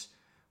 times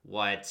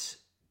what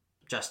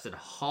Justin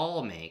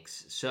Hall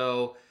makes.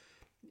 So,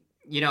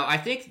 I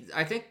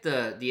think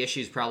the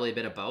issue is probably a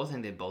bit of both. I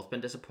think they've both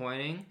been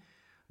disappointing.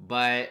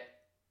 But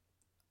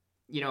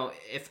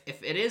if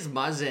it is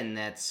Muzzin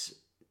that's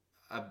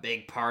a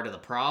big part of the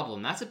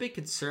problem, that's a big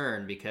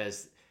concern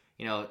because,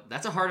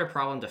 that's a harder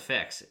problem to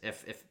fix.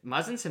 If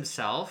Muzzin's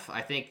himself,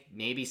 I think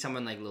maybe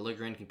someone like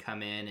Liljegren can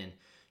come in and,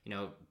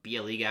 be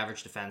a league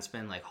average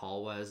defenseman like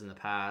Hall was in the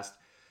past.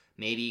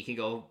 Maybe you can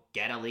go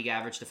get a league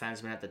average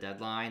defenseman at the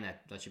deadline.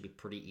 That should be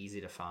pretty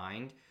easy to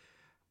find.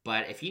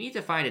 But if you need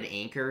to find an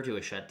anchor to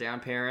a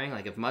shutdown pairing,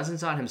 like if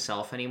Muzzin's not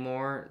himself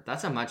anymore,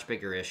 that's a much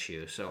bigger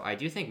issue. So I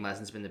do think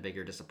Muzzin's been the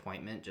bigger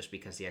disappointment just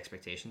because the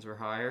expectations were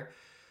higher.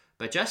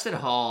 But Justin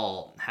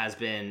Hall has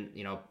been,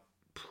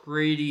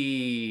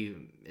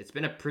 it's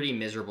been a pretty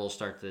miserable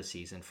start to the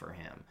season for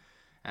him.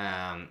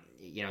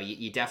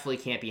 You definitely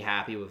can't be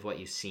happy with what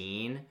you've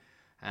seen.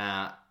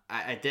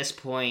 At this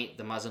point,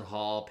 the Muzzin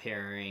Hall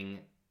pairing,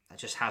 that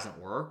just hasn't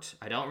worked.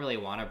 I don't really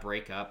want to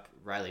break up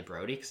Riley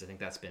Brody because I think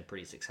that's been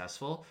pretty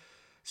successful.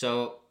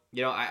 So,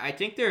 I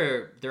think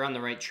they're on the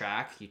right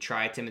track. You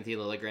try Timothy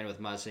Liljegren with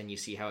Muzzin, you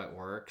see how it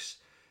works.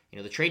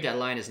 The trade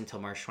deadline is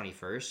until March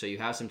 21st, so you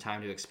have some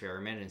time to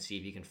experiment and see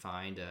if you can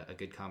find a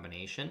good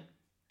combination.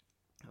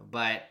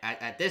 But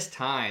at this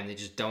time, they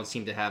just don't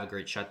seem to have a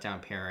great shutdown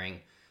pairing.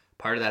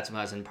 Part of that's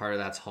Muzzin, part of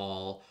that's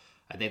Hall.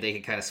 I think they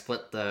could kind of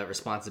split the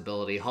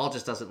responsibility. Hall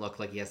just doesn't look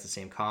like he has the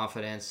same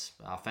confidence.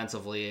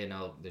 Offensively,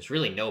 there's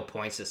really no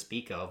points to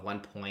speak of. 1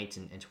 point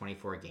in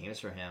 24 games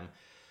for him.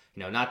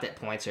 Not that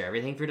points are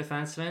everything for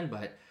defensemen,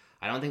 but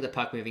I don't think the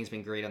puck moving's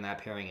been great on that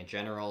pairing in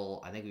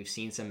general. I think we've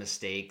seen some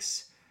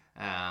mistakes.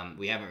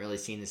 We haven't really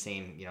seen the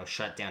same,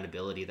 shutdown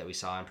ability that we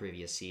saw in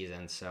previous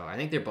seasons. So I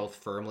think they're both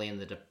firmly in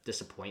the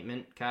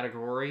disappointment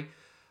category.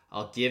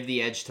 I'll give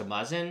the edge to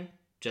Muzzin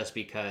just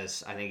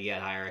because I think he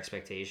had higher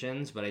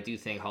expectations, but I do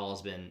think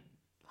Hall's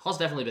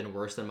definitely been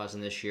worse than Muzzin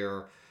this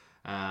year.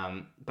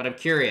 But I'm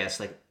curious,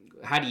 like,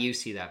 how do you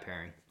see that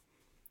pairing?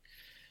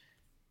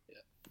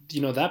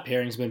 That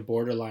pairing's been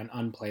borderline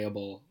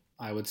unplayable,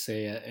 I would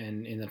say,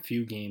 in a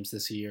few games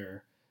this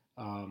year.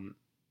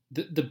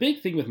 The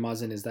big thing with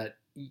Muzzin is that,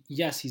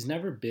 yes, he's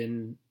never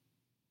been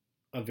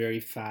a very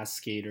fast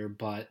skater,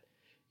 but,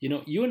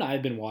 you and I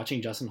have been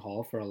watching Justin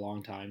Hall for a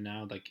long time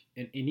now. Like,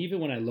 and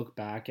even when I look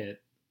back at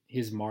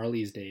his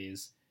Marlies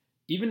days,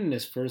 even in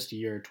his first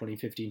year,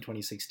 2015,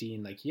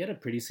 2016, like he had a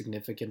pretty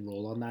significant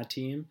role on that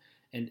team.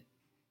 And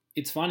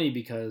it's funny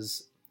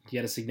because he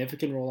had a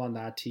significant role on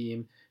that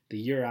team. The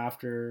year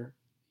after,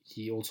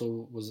 he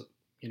also was,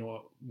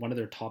 one of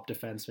their top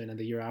defensemen, and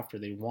the year after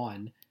they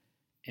won.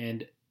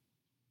 And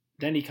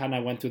then he kind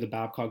of went through the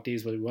Babcock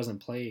days where he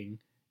wasn't playing.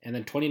 And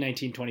then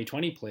 2019,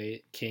 2020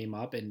 play came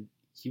up and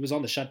he was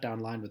on the shutdown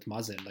line with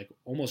Muzzin, like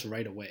almost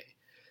right away.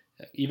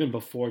 Even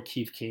before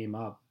Keefe came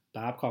up,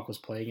 Babcock was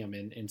playing him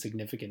in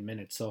significant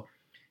minutes. So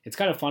it's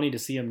kind of funny to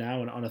see him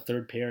now on a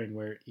third pairing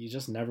where he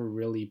just never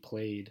really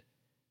played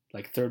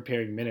like third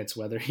pairing minutes,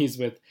 whether he's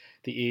with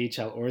the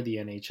AHL or the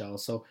NHL.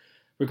 So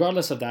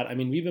regardless of that, I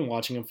mean, we've been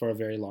watching him for a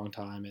very long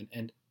time.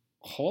 And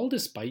Hall,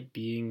 despite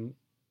being,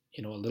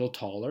 a little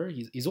taller,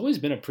 he's always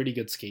been a pretty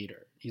good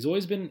skater. He's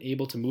always been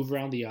able to move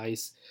around the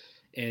ice.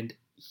 And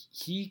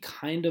he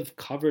kind of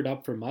covered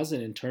up for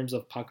Muzzin in terms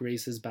of puck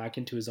races back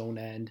into his own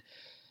end.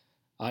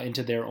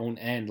 Into their own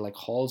end. Like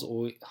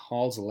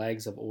Hall's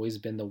legs have always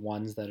been the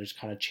ones that are just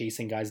kind of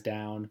chasing guys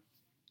down.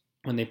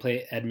 When they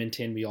play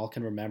Edmonton, we all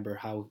can remember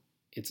how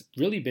it's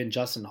really been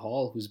Justin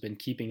Hall who's been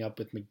keeping up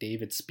with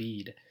McDavid's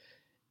speed.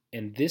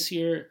 And this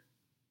year,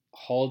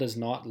 Hall does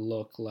not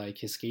look like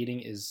his skating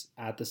is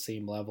at the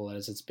same level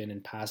as it's been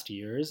in past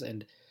years.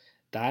 And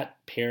that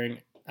pairing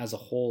as a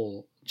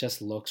whole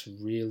just looks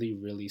really,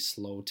 really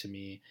slow to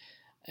me.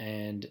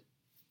 And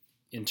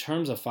in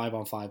terms of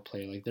 5-on-5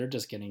 play, like they're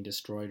just getting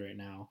destroyed right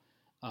now.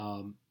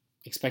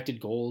 expected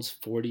goals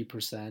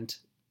 40%.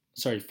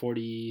 Sorry,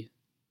 49%,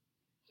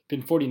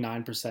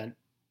 a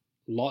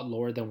lot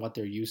lower than what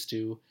they're used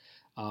to.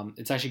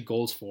 It's actually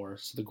goals for.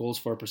 So the goals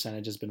for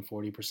percentage has been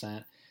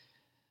 40%.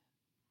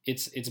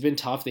 It's been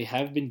tough. They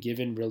have been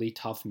given really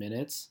tough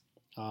minutes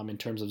in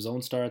terms of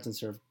zone starts and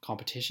sort of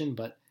competition,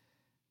 but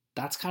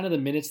that's kind of the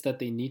minutes that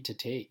they need to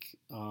take.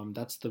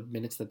 That's the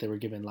minutes that they were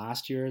given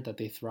last year that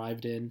they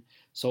thrived in.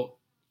 So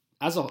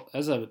as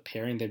a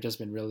pairing, they've just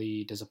been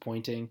really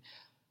disappointing.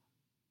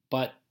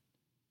 But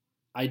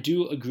I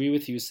do agree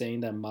with you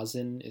saying that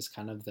Muzzin is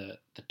kind of the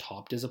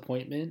top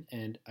disappointment,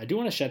 and I do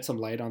want to shed some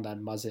light on that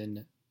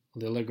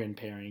Muzzin-Liljegren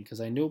pairing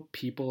because I know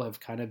people have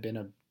kind of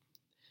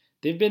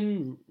they've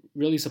been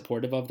really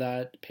supportive of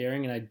that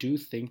pairing, and I do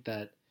think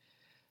that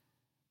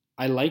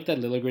I like that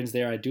Liljegren's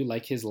there. I do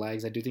like his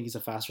legs. I do think he's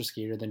a faster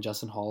skater than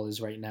Justin Holl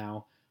is right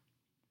now,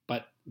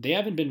 but they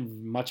haven't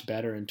been much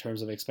better in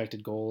terms of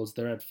expected goals.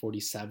 They're at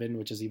 47,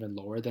 which is even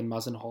lower than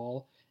Muzzin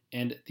Holl.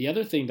 And the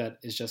other thing that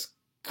is just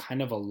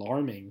kind of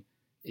alarming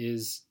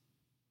is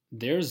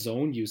their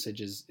zone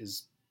usage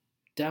is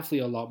definitely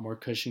a lot more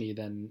cushiony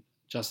than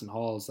Justin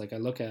Holl's. Like I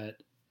look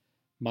at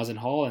Muzzin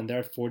Holl and they're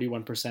at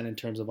 41% in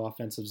terms of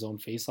offensive zone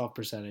faceoff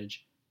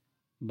percentage.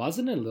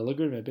 Muzzin and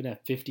Liljegren have been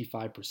at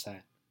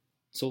 55%.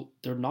 So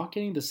they're not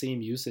getting the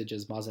same usage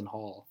as Muzzin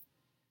Holl.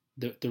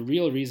 The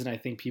real reason I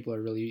think people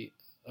are really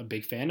a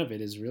big fan of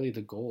it is really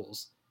the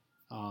goals.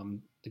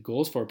 The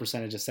goals for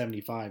percentage is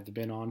 75. They've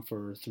been on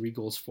for 3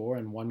 goals for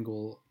and 1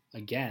 goal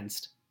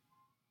against,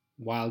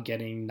 while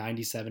getting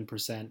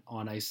 97%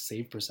 on ice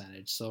save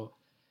percentage. So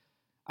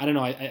I don't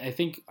know. I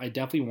think I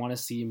definitely want to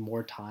see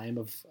more time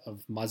of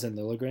Muzzin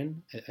Liljegren.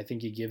 I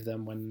think you give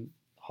them when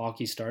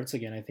hockey starts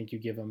again. I think you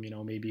give them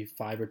maybe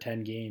 5 or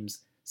 10 games,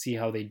 see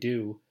how they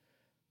do.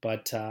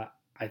 But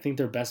I think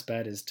their best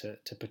bet is to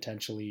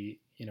potentially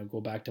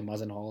go back to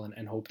Muzzin Holl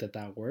and hope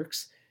that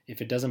works.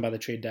 If it doesn't by the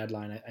trade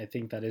deadline, I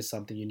think that is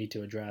something you need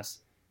to address.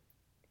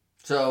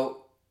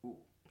 So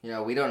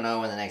we don't know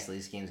when the next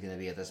Leafs game is going to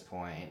be at this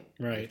point.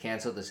 Right. They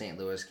canceled the St.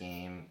 Louis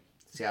game.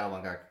 Seattle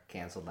one got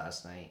canceled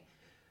last night.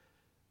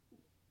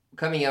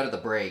 Coming out of the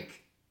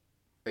break,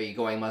 are you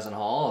going Muzzin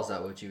Holl? Is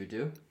that what you would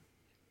do?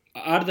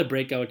 Out of the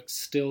break, I would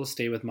still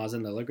stay with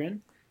Muzzin Liljegren.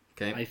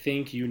 Okay. I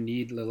think you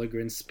need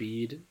Liljegren's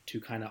speed to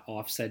kind of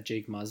offset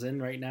Jake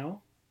Muzzin right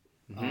now.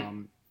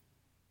 Mm-hmm.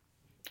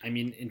 I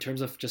mean, in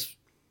terms of just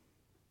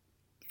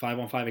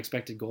 5-on-5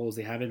 expected goals,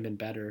 they haven't been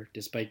better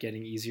despite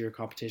getting easier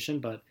competition,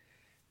 but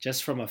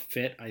just from a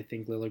fit, I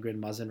think Liljegren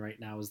Muzzin right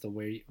now is the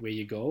way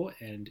you go,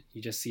 and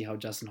you just see how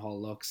Justin Holl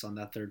looks on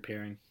that third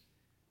pairing.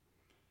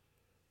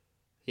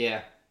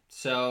 Yeah,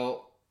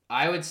 so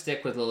I would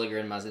stick with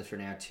Liljegren Muzzin for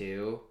now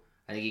too.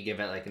 I think you give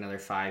it like another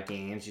 5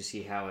 games, you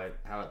see how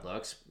it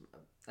looks.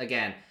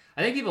 Again,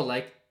 I think people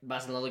like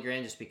Muzzin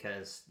Liljegren just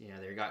because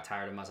they got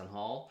tired of Muzzin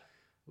Holl.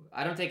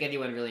 I don't think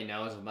anyone really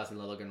knows if Muzzin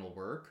Liljegren will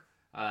work.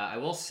 I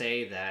will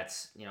say that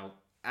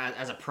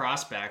as a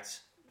prospect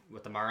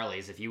with the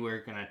Marlies, if you were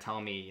going to tell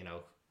me,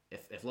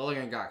 if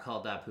Liljegren got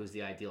called up, who's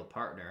the ideal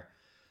partner,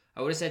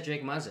 I would have said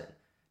Jake Muzzin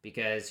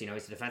because, he's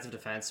a defensive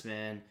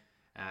defenseman.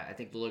 I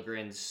think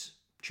Liljegren's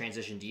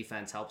transition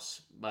defense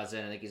helps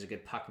Muzzin. I think he's a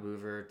good puck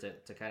mover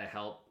to kind of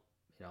help.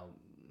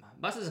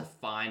 Muzzin's a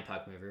fine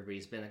puck mover, but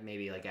he's been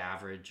maybe like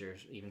average or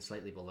even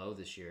slightly below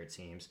this year, it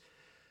seems.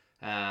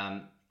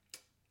 I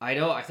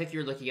think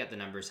you're looking at the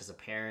numbers as a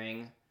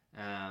pairing.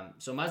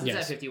 So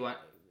Muzzin's at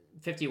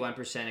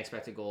 51%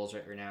 expected goals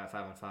right now at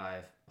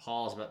 5-on-5.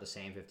 Hall's about the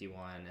same,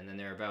 51, and then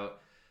they're about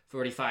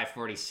 45,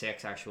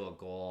 46 actual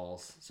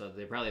goals. So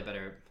they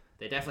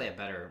definitely have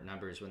better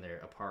numbers when they're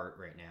apart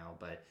right now.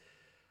 But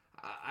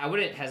I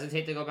wouldn't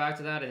hesitate to go back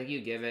to that. I think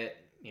you give it,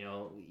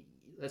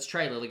 let's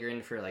try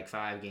Liljegren for like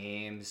 5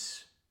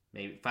 games,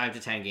 maybe 5 to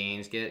 10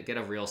 games. Get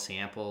a real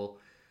sample.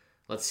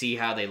 Let's see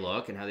how they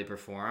look and how they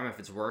perform. If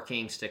it's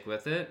working, stick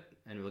with it,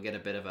 and we'll get a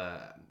bit of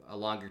a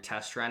longer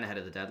test run ahead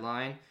of the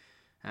deadline.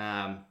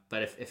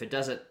 But if it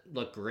doesn't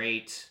look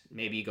great,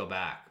 maybe you go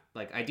back.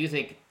 Like I do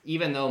think,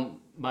 even though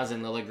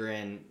Muzzin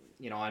Liljegren,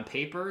 on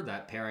paper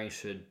that pairing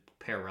should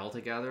pair well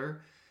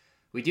together,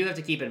 we do have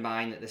to keep in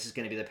mind that this is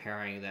going to be the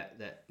pairing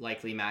that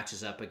likely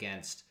matches up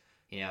against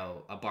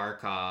a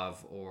Barkov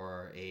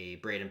or a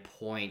Braden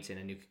Point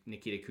and a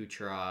Nikita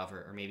Kucherov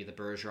or maybe the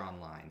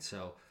Bergeron line.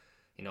 So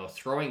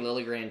throwing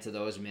Liljegren into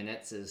those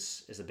minutes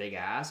is a big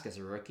ask as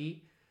a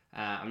rookie.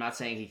 I'm not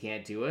saying he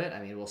can't do it. I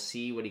mean, we'll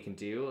see what he can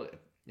do.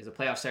 If the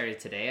playoffs started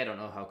today, I don't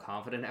know how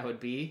confident I would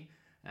be.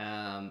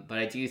 But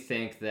I do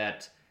think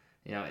that,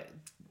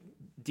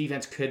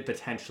 defense could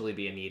potentially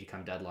be a need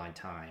come deadline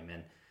time.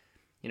 And,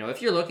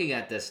 if you're looking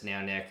at this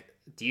now, Nick,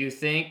 do you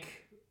think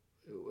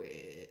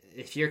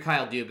if you're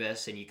Kyle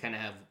Dubas and you kind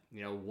of have,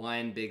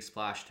 one big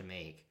splash to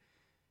make,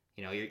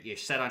 you're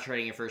set on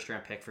trading your first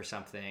round pick for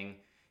something,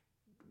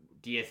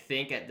 do you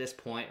think at this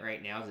point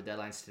right now, if the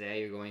deadline's today,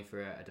 you're going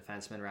for a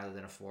defenseman rather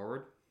than a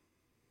forward?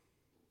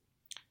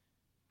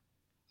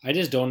 I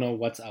just don't know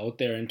what's out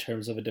there in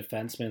terms of a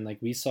defenseman. Like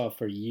we saw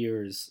for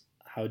years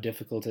how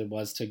difficult it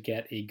was to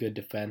get a good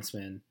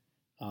defenseman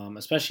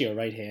especially a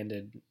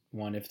right-handed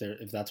one if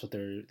that's what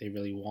they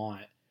really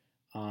want.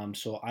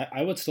 So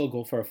I would still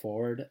go for a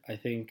forward. I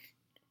think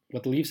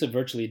what the Leafs have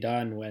virtually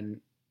done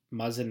when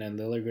Muzzin and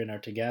Liljegren are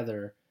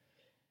together,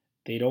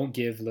 they don't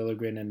give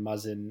Liljegren and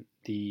Muzzin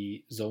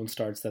the zone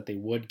starts that they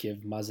would give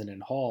Muzzin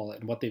and Hall.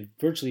 And what they've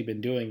virtually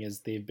been doing is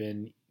they've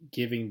been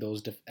giving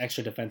those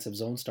extra defensive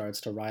zone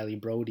starts to Riley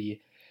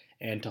Brody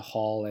and to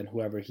Hall and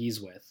whoever he's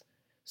with.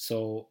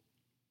 So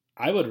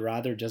I would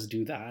rather just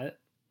do that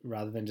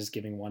rather than just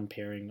giving one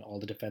pairing all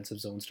the defensive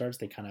zone starts.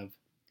 They kind of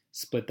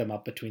split them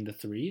up between the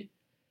three.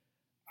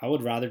 I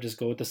would rather just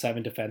go with the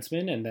 7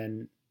 defensemen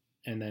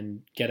and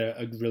then get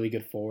a really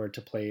good forward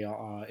to play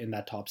in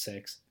that top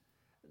 6.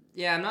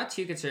 Yeah, I'm not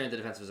too concerned with the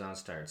defensive zone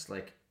starts.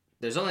 Like,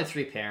 there's only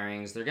 3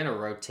 pairings. They're going to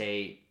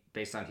rotate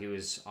based on who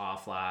was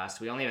off last.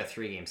 We only have a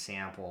 3-game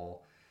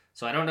sample.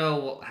 So I don't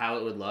know how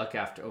it would look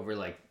over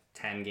like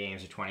 10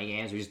 games or 20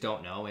 games. We just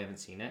don't know. We haven't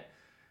seen it.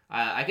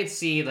 I could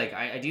see, like,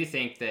 I do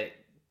think that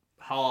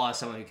Hall, as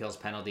someone who kills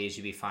penalties,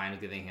 you'd be fine with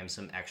giving him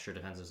some extra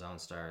defensive zone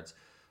starts.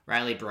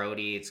 Riley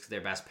Brody, it's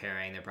their best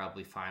pairing. They're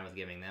probably fine with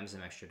giving them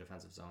some extra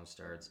defensive zone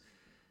starts.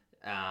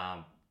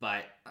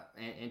 But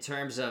in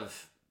terms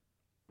of...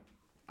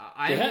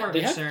 They have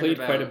played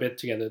quite a bit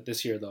together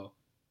this year, though.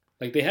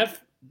 Like, they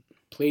have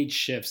played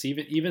shifts,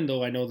 even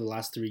though I know the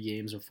last 3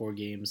 games or 4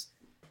 games,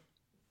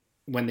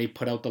 when they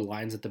put out the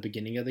lines at the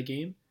beginning of the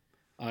game,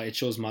 it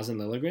shows Muzzin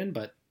Liljegren,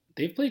 but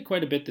they've played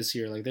quite a bit this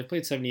year. Like, they've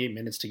played 78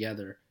 minutes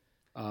together.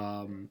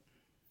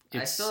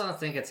 I still don't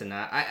think it's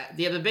enough.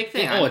 The big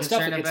thing it's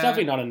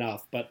definitely not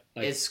enough, but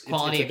like, it's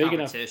quality it's of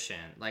competition.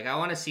 Like, I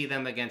want to see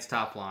them against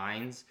top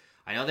lines.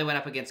 I know they went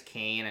up against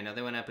Kane. I know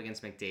they went up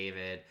against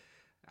McDavid.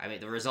 I mean,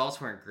 the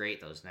results weren't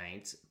great those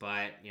nights,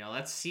 but,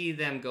 let's see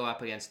them go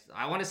up against...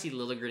 I want to see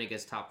Liljegren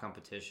against top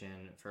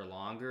competition for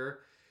longer.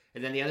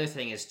 And then the other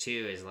thing is,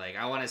 too, is, like,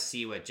 I want to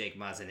see what Jake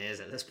Muzzin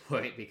is at this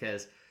point,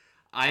 because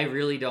I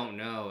really don't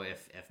know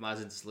if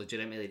Muzzin's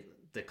legitimately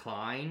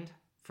declined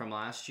from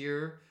last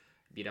year.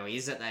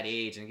 He's at that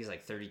age, and he's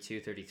like 32,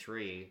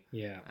 33.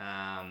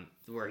 Yeah.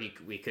 Where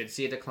we could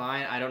see a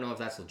decline. I don't know if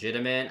that's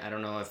legitimate. I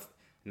don't know if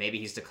maybe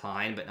he's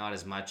declined, but not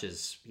as much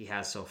as he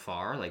has so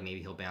far. Like,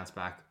 maybe he'll bounce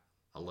back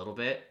a little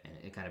bit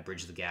and kind of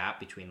bridge the gap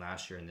between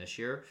last year and this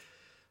year.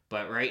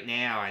 But right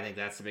now, I think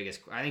that's the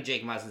biggest... I think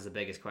Jake Muzzin's the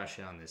biggest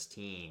question on this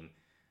team.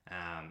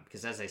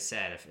 Because as I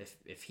said,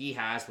 if he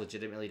has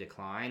legitimately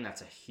declined,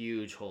 that's a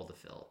huge hole to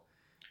fill.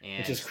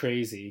 Which is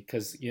crazy,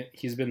 because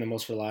he's been the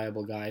most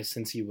reliable guy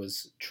since he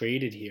was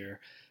traded here.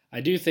 I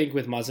do think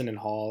with Muzzin and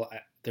Hall,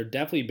 they're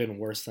definitely been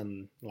worse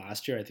than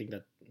last year. I think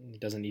that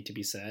doesn't need to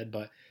be said.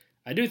 But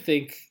I do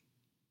think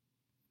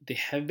they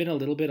have been a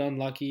little bit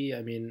unlucky.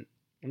 I mean...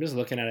 I'm just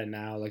looking at it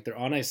now. Like, their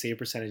on-ice save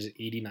percentage is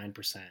 89%,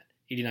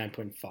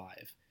 89.5.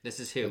 This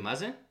is who,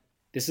 Muzzin?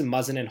 This is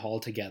Muzzin and Hall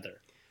together.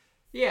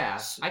 Yeah,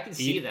 I can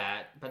see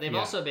that. But they've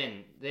also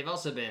been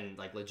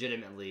like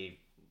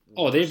legitimately.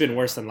 They've been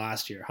worse than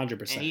last year,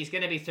 100%. And he's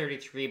going to be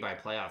 33 by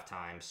playoff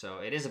time, so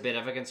it is a bit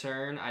of a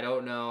concern. I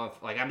don't know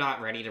if I'm not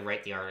ready to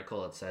write the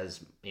article that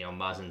says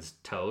Muzzin's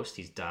toast,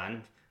 he's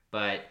done.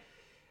 But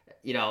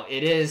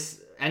it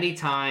is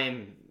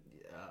anytime.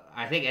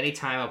 I think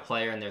anytime a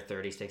player in their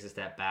 30s takes a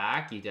step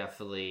back, you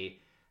definitely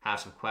have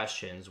some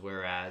questions.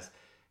 Whereas,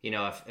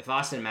 if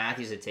Austin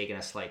Matthews had taken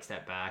a slight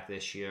step back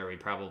this year,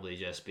 we'd probably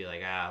just be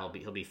like,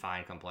 he'll be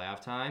fine come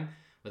playoff time.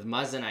 With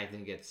Muzzin, I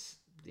think it's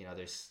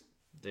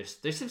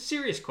there's some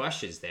serious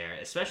questions there,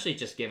 especially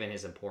just given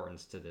his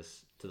importance to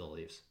the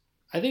Leafs.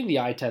 I think the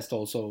eye test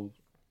also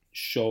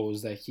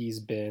shows that he's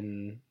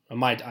been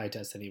my eye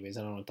test, anyways.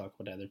 I don't want to talk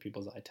about other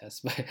people's eye tests,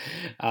 but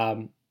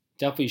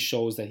definitely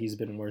shows that he's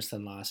been worse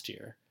than last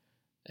year.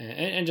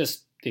 And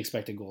just the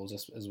expected goals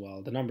as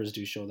well. The numbers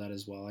do show that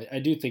as well. I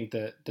do think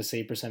that the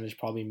save percentage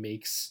probably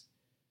makes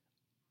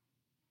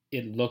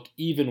it look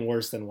even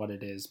worse than what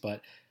it is.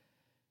 But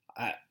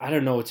I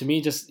don't know. To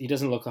me, just he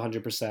doesn't look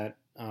 100%.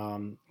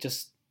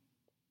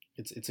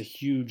 It's a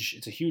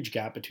huge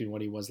gap between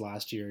what he was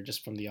last year,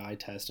 just from the eye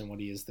test, and what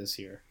he is this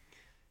year.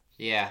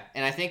 Yeah,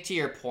 and I think to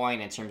your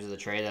point in terms of the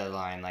trade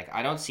deadline, like,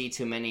 I don't see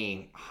too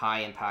many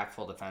high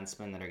impactful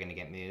defensemen that are going to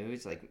get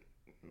moved. Like,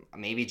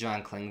 maybe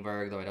John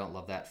Klingberg, though I don't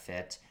love that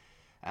fit.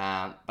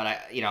 But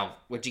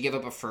would you give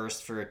up a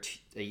first for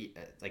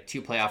like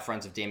 2 playoff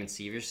runs of Damon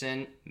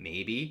Severson?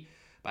 Maybe,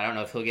 but I don't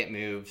know if he'll get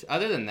moved.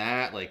 Other than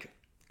that, like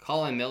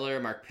Colin Miller,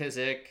 Mark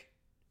Pysyk,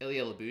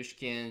 Ilya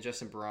Lyubushkin,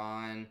 Justin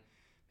Braun,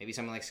 maybe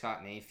someone like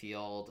Scott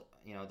Mayfield.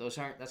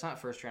 That's not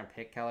first round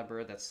pick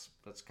caliber. That's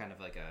kind of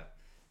like a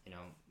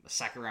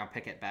second round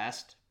pick at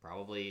best.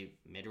 Probably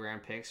mid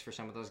round picks for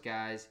some of those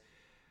guys.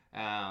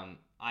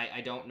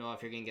 I don't know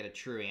if you're going to get a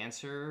true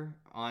answer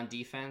on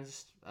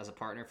defense as a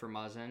partner for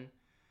Muzzin.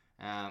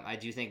 I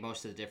do think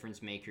most of the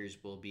difference makers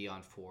will be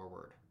on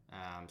forward.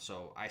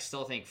 So I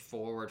still think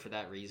forward for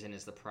that reason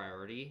is the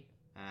priority.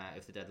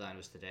 If the deadline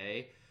was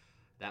today,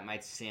 that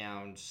might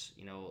sound,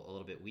 a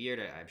little bit weird.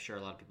 I'm sure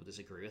a lot of people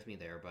disagree with me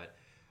there, but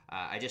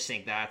I just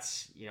think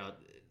that's,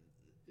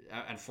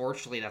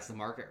 unfortunately, that's the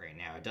market right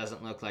now. It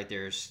doesn't look like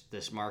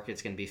this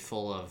market's going to be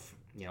full of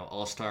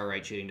all-star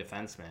right shooting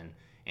defenseman.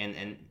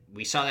 And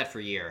we saw that for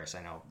years.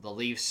 I know the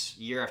Leafs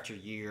year after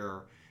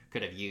year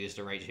could have used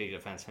a right shooting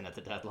defenseman at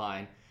the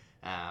deadline.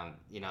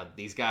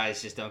 These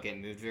guys just don't get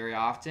moved very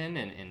often,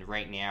 and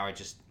right now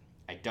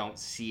I don't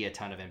see a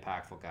ton of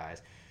impactful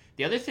guys.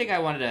 The other thing I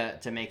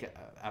wanted to make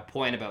a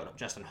point about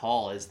Justin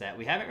Holl is that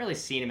we haven't really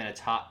seen him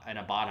in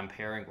a bottom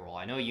pairing role.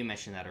 I know you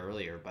mentioned that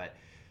earlier, but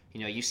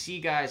you see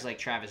guys like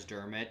Travis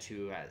Dermott,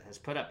 who has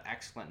put up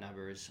excellent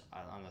numbers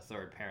on the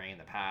third pairing in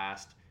the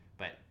past,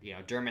 but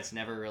Dermott's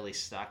never really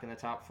stuck in the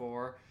top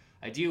four.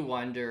 I do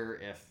wonder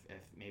if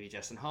maybe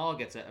Justin Holl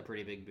gets a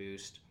pretty big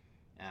boost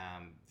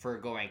for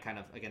going kind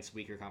of against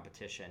weaker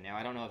competition. Now,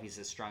 I don't know if he's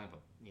as strong of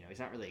he's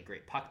not really a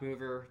great puck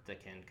mover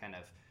that can kind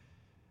of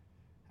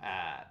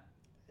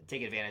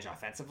take advantage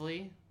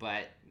offensively,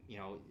 but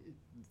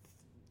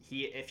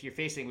if you're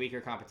facing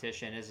weaker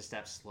competition, is a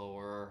step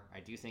slower. I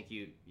do think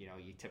you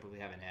typically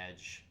have an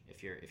edge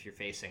if you're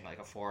facing like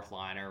a fourth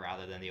liner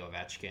rather than the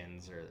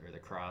Ovechkins or the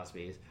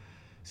Crosbys.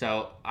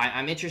 So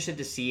I'm interested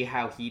to see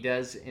how he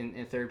does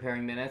in third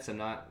pairing minutes. I'm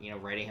not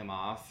writing him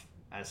off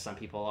as some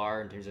people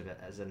are in terms of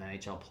as an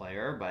NHL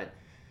player, but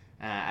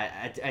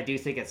I do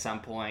think at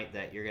some point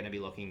that you're going to be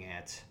looking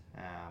at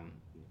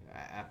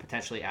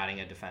potentially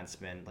adding a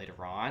defenseman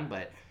later on.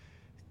 But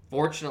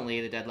fortunately,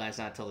 the deadline's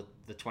not until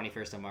the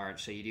 21st of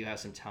March, so you do have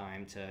some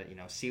time to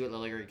see what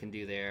Lillard can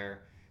do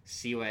there,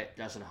 see what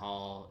Justin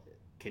Holl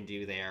can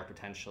do there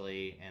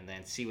potentially, and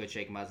then see what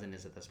Jake Muzzin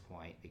is at this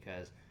point.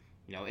 Because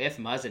if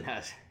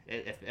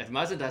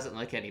Muzzin doesn't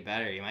look any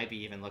better, you might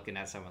be even looking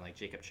at someone like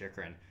Jacob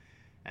Chychrun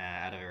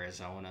out of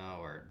Arizona,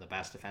 or the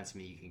best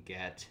defenseman you can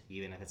get,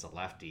 even if it's a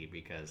lefty,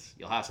 because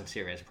you'll have some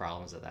serious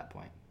problems at that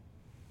point.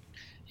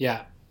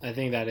 Yeah, I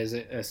think that is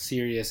a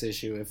serious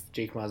issue if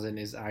Jake Muzzin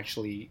is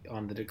actually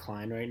on the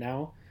decline right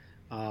now.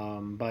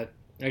 But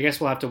I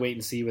guess we'll have to wait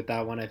and see with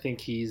that one. I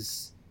think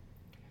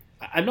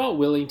I'm not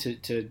willing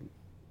to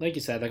like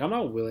you said, I'm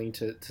not willing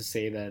to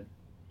say that,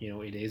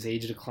 it is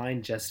age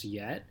decline just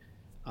yet.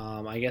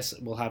 I guess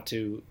we'll have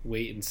to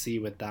wait and see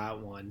with that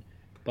one.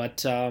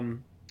 But,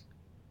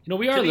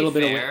 we are a little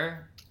bit away.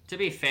 To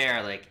be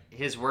fair, like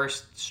his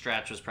worst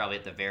stretch was probably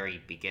at the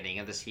very beginning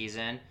of the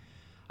season.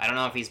 I don't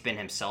know if he's been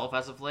himself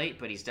as of late,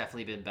 but he's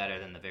definitely been better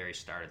than the very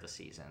start of the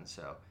season.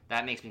 So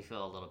that makes me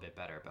feel a little bit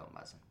better about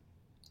Muzzin.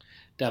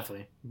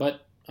 Definitely.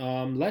 But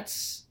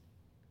let's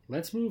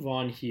move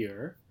on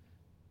here.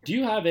 Do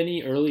you have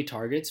any early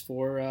targets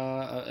for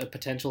a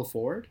potential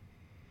forward?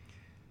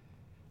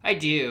 I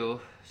do.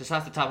 Just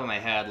off the top of my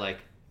head,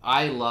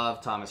 I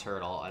love Thomas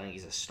Hertl. I think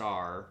he's a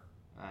star.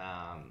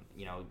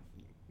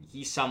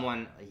 He's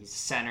a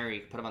center. You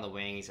can put him on the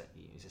wing. He's a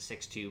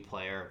 6'2"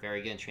 player,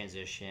 very good in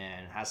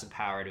transition, has some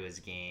power to his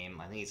game.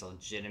 I think he's a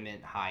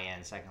legitimate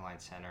high-end second-line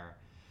center.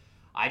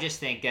 I just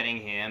think getting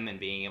him and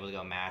being able to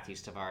go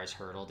Matthews, Tavares,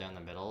 Hertl down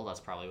the middle, that's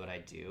probably what I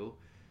do.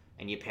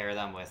 And you pair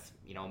them with,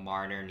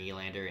 Marner,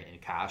 Nylander,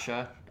 and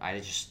Kasha.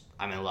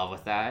 I'm in love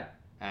with that.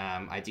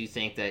 I do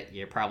think that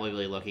you're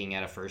probably looking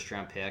at a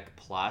first-round pick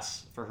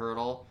plus for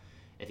Hertl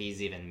if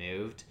he's even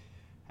moved.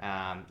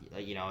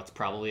 It's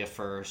probably a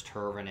first,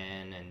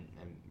 Hervinen, and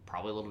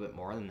probably a little bit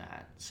more than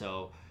that.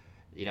 So,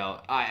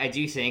 I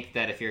do think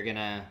that if you're going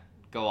to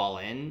go all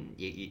in,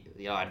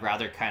 I'd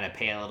rather kind of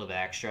pay a little bit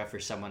extra for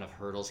someone of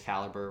Hertl's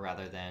caliber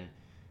rather than,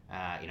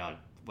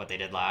 what they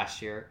did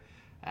last year.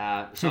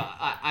 So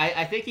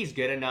I think he's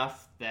good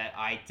enough that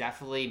I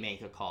definitely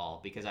make a call,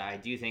 because I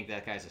do think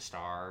that guy's a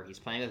star. He's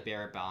playing with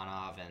Barrett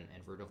Bonov and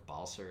Rudolph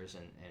Balcers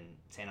in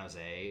San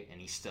Jose, and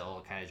he's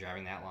still kind of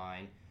driving that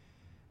line.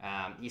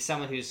 He's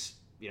someone who's,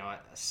 a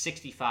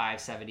 65,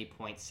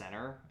 70-point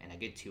center and a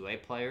good two-way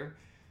player.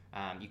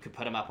 You could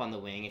put him up on the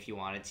wing if you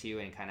wanted to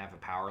and kind of have a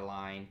power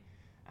line.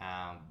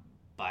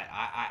 But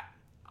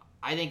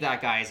I think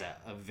that guy's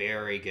a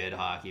very good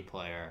hockey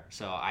player.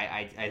 So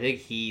I think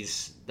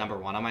he's number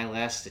one on my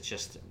list. It's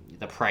just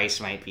the price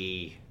might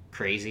be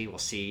crazy. We'll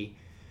see.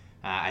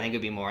 I think it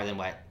would be more than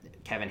what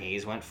Kevin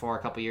Hayes went for a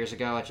couple years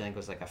ago, which I think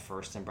was like a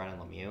first in Brendan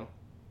Lemieux.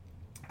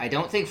 I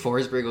don't think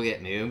Forsberg will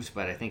get moved,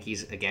 but I think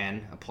he's,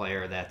 again, a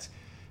player that's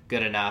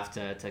good enough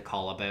to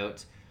call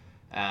about.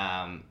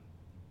 And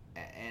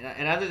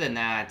other than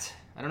that,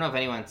 I don't know if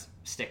anyone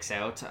sticks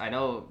out. I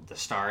know the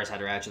Stars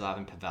had Radulov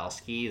and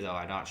Pavelski, though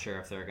I'm not sure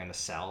if they're going to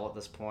sell at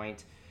this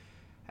point.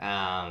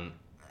 I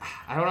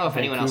don't know if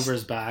anyone else...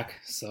 Vancouver's back,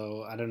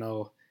 so I don't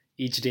know.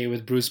 Each day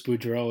with Bruce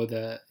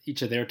Boudreau,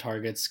 each of their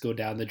targets go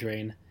down the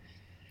drain.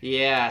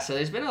 Yeah, so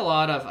there's been a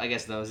lot of, I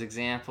guess, those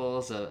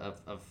examples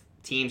of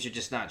teams you're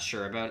just not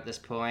sure about at this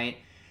point.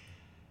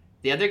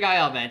 The other guy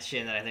I'll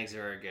mention that I think is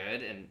very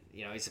good, and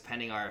he's a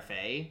pending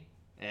RFA,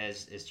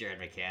 is Jared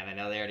McCann. I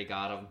know they already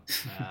got him.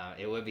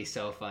 It would be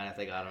so fun if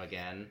they got him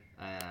again.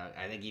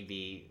 I think he'd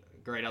be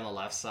great on the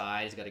left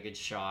side. He's got a good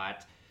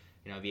shot.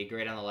 He'd be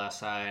great on the left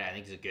side. I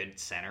think he's a good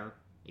center.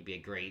 He'd be a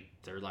great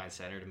third-line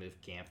center to move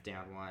Kampf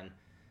down one.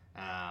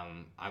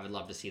 I would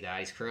love to see that.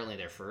 He's currently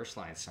their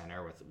first-line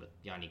center with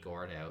Yanni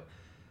Gourde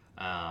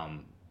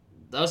out.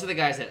 Those are the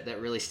guys that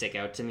really stick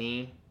out to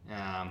me.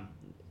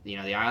 the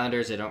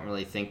Islanders, I don't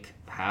really think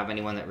have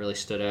anyone that really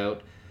stood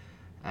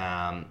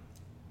out.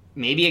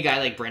 Maybe a guy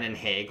like Brendan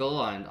Hagel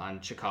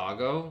on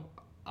Chicago.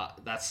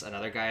 That's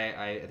another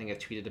guy I think I've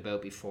tweeted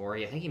about before.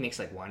 I think he makes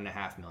like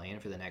 $1.5 million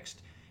for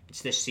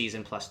it's this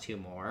season plus 2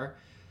 more.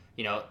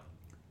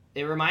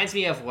 It reminds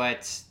me of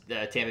what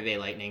the Tampa Bay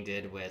Lightning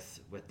did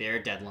with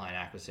their deadline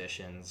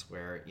acquisitions,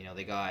 where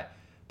they got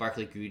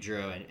Barclay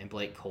Goodrow and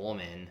Blake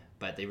Coleman,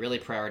 but they really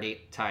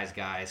prioritized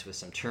guys with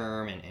some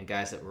term and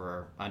guys that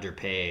were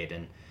underpaid.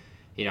 And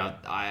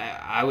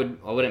I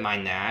wouldn't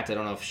mind that. I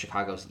don't know if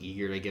Chicago's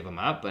eager to give them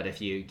up, but if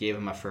you gave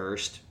them a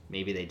first,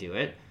 maybe they do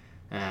it.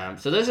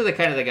 So those are the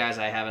guys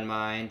I have in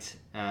mind.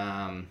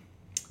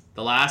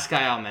 The last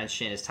guy I'll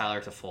mention is Tyler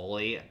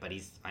Toffoli, but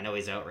I know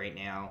he's out right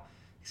now.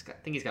 I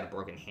think he's got a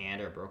broken hand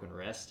or a broken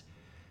wrist.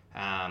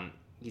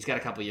 He's got a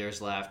couple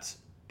years left,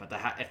 but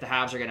if the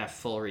Habs are going to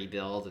full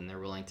rebuild and they're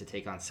willing to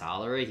take on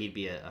salary, he'd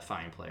be a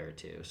fine player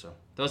too. So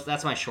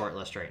that's my short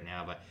list right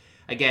now. But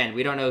again,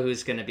 we don't know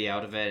who's going to be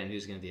out of it and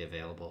who's going to be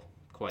available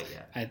quite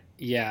yet.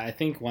 I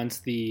think once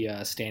the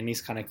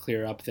standings kind of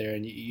clear up there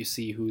and you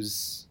see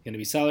who's going to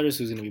be sellers,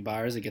 who's going to be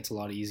buyers, it gets a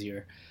lot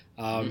easier.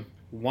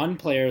 One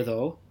player,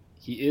 though,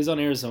 he is on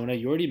Arizona.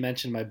 You already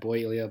mentioned my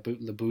boy Ilya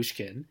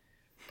Lyubushkin.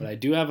 But I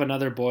do have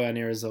another boy on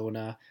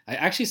Arizona. I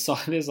actually saw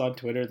this on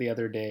Twitter the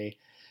other day,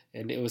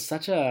 and it was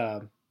such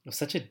a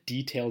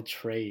detailed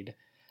trade.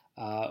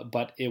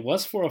 But it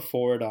was for a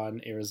forward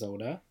on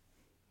Arizona.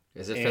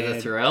 Is it for the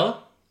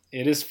thrill?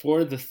 It is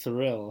for the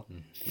thrill.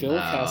 Phil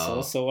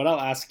Kessel. So what I'll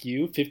ask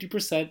you,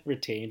 50%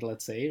 retained,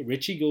 let's say.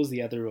 Richie goes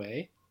the other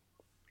way.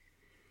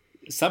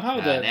 Somehow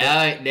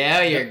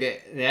now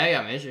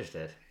I'm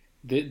interested.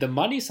 The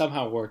money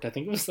somehow worked. I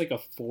think it was like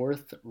a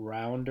 4th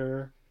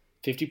rounder.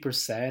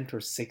 50% or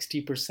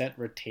 60%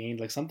 retained,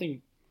 like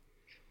something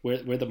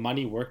where the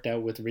money worked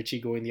out with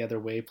Richie going the other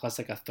way plus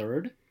like a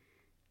 1/3.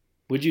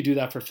 Would you do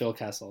that for Phil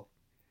Kessel?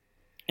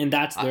 And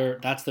that's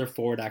their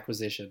forward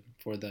acquisition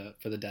for the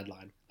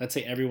deadline. Let's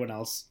say everyone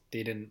else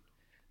they didn't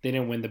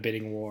win the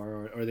bidding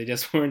war or they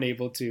just weren't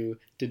able to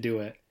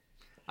do it.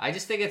 I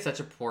just think it's such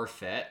a poor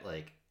fit.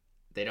 Like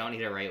they don't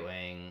need a right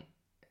wing.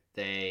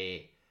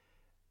 They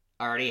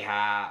already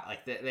have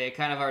they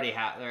kind of already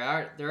have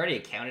they're already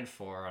accounted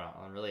for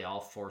on really all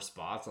 4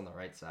 spots on the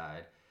right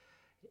side.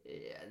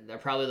 They're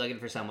probably looking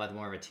for someone with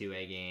more of a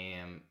 2-way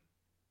game.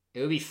 It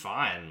would be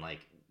fun.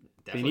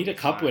 They need a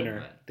cup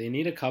winner. They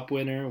need a cup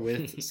winner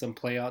with some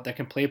playoff that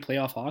can play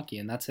playoff hockey,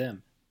 and that's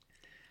him.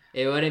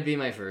 It wouldn't be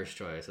my first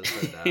choice, let's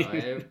put it that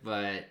way,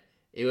 but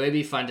it would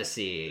be fun to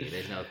see.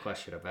 There's no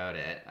question about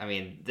it. I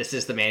mean, this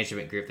is the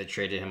management group that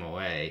traded him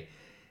away.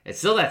 It's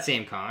still that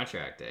same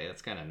contract, eh?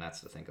 That's kind of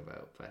nuts to think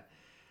about, but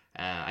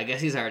I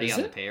guess he's already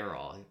on the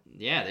payroll.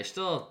 Yeah,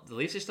 the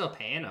Leafs are still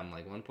paying him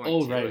like 1.2.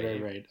 Oh,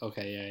 right.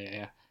 Okay,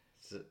 yeah.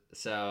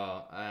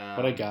 So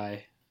what a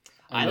guy.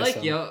 I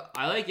like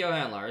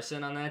Johan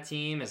Larsson on that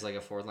team as like a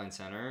 4th-line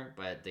center,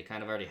 but they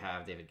kind of already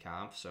have David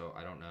Kampf, so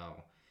I don't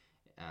know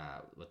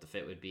what the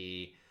fit would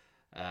be.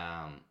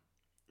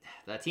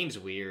 That team's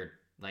weird.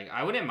 Like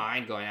I wouldn't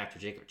mind going after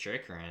Jacob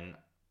Chychrun.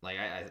 Like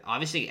I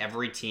obviously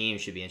every team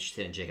should be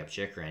interested in Jacob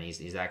Chychrun.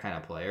 He's that kind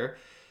of player.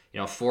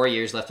 4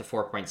 years left at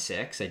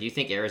 4.6. I do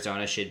think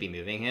Arizona should be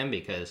moving him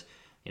because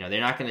they're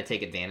not going to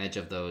take advantage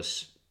of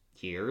those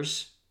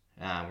years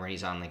where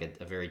he's on like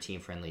a very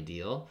team friendly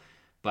deal.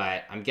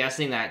 But I'm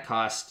guessing that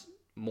cost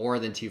more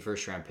than 2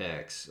 first-round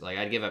picks. Like,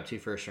 I'd give up 2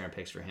 first-round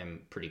picks for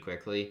him pretty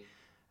quickly.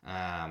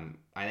 I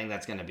think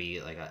that's going to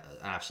be, like, an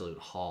absolute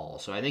haul.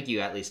 So I think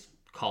you at least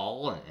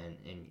call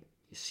and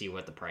see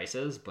what the price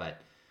is. But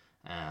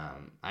I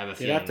have a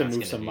feeling you'd have to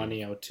move some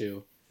money out,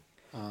 too.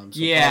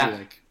 Yeah.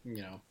 Probably,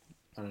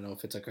 I don't know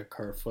if it's like a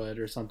Kerfoot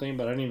or something,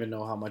 but I don't even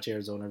know how much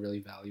Arizona really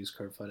values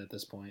Kerfoot at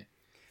this point.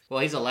 Well,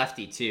 he's a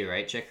lefty, too,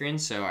 right, Chychrun?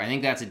 So I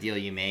think that's a deal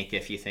you make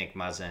if you think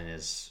Muzzin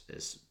is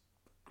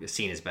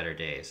seen his better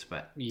days,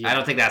 but yeah. I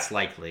don't think that's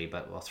likely,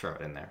 but we'll throw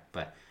it in there.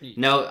 But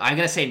no, I'm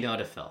going to say no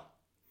to Phil.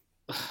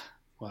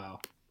 Wow.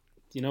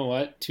 You know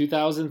what?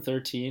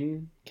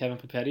 2013, Kevin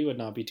Papetti would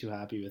not be too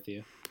happy with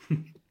you.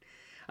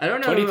 I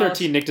don't know.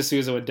 2013, Nick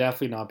D'Souza would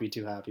definitely not be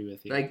too happy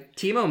with you. Like,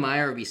 Timo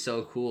Meier would be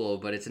so cool,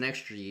 but it's an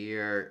extra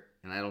year,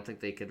 and I don't think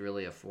they could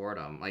really afford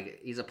him. Like,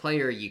 he's a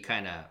player you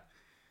kind of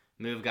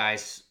move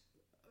guys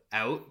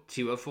out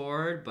to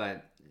afford,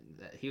 but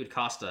he would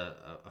cost a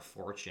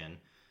fortune.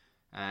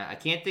 I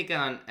can't think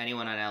on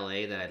anyone on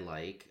LA that I'd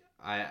like.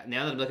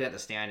 Now that I'm looking at the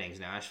standings,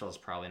 Nashville's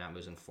probably not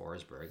moving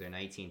Forsberg. They're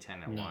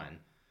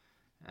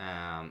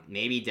 19-10-1.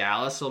 Maybe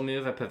Dallas will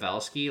move a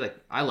Pavelski. Like,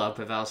 I love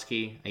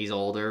Pavelski. He's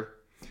older,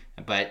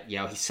 but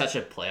he's such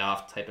a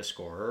playoff type of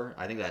scorer.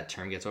 I think that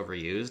term gets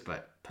overused,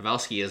 but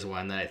Pavelski is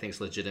one that I think is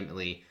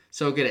legitimately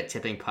so good at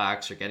tipping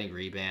pucks or getting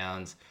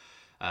rebounds.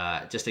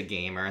 Just a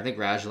gamer. I think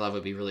Radulov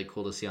would be really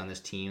cool to see on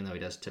this team, though he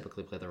does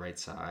typically play the right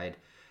side.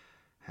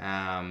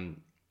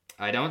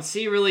 I don't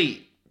see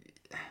really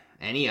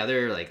any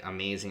other like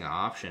amazing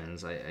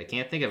options. I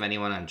can't think of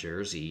anyone on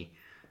Jersey.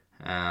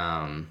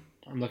 I'm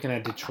looking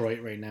at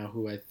Detroit right now,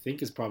 who I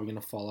think is probably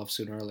going to fall off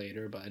sooner or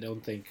later, but I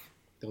don't think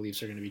the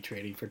Leafs are going to be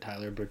trading for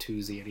Tyler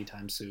Bertuzzi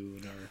anytime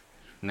soon, or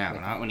No,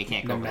 not when he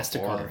can't go over the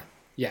border.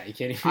 Yeah, he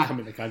can't even come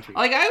in the country.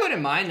 I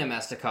wouldn't mind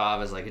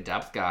Nemestikov as like a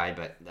depth guy,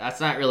 but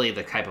that's not really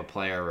the type of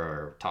player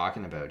we're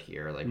talking about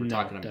here. Like we're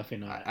talking about,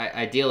 definitely not.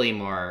 Ideally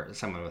more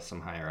someone with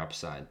some higher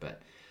upside,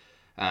 but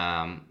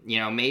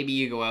maybe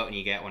you go out and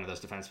you get one of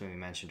those defensemen we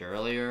mentioned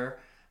earlier.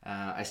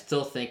 I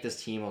still think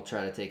this team will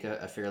try to take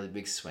a fairly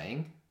big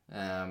swing.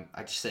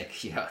 I just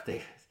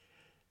think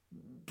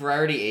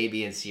priority A,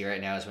 B, and C right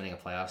now is winning a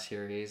playoff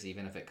series,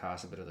 even if it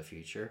costs a bit of the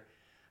future.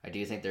 I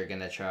do think they're going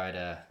to try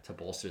to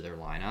bolster their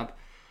lineup.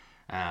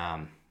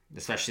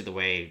 Especially the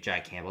way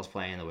Jack Campbell's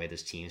playing, the way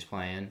this team's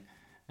playing.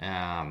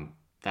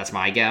 That's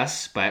my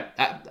guess. But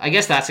I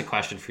guess that's a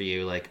question for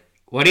you. Like,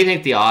 what do you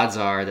think the odds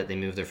are that they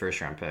move their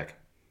first round pick?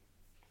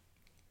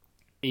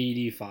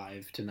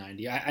 85 to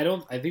 90. I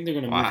think they're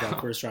going to move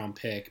that first round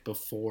pick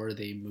before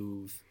they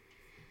move,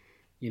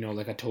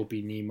 like a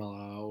Topi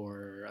Niemela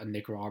or a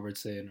Nick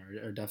Robertson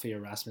or definitely a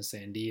Rasmus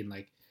Sandin.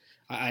 Like,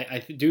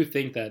 I do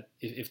think that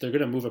if they're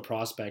going to move a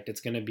prospect, it's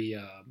going to be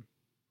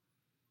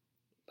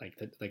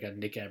like a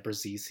Nick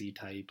Abruzzese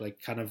type, like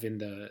kind of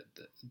in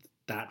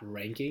that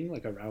ranking,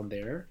 like around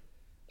there,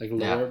 like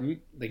lower,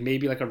 like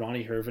maybe like a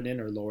Ronnie Hirvonen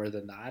or lower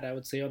than that, I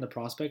would say, on the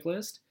prospect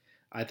list.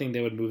 I think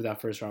they would move that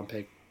first round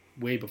pick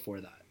way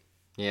before that.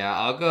 Yeah,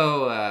 I'll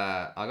go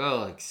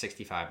like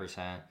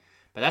 65%.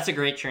 But that's a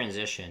great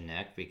transition,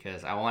 Nick,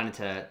 because I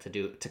wanted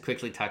to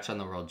quickly touch on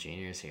the World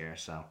Juniors here.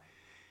 So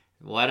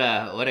what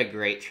a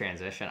great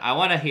transition. I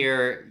want to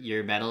hear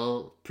your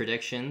medal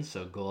predictions.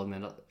 So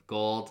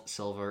gold,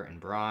 silver, and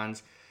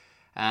bronze.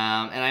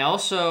 And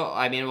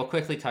we'll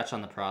quickly touch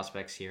on the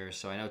prospects here.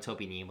 So I know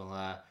Topi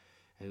Niemela,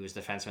 who was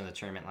defenseman of the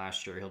tournament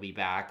last year, he'll be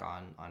back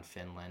on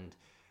Finland.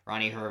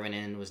 Ronnie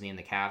Hirvonen was named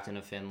the captain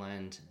of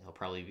Finland.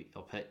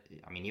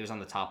 He was on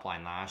the top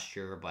line last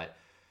year, but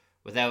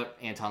without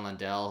Anton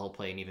Lundell, he'll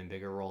play an even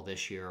bigger role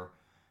this year.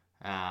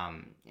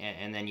 And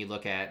then you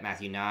look at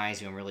Matthew Nyes,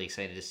 who I'm really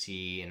excited to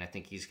see, and I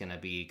think he's going to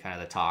be kind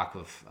of the talk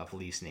of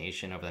Leafs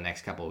Nation over the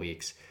next couple of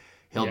weeks.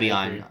 He'll be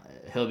on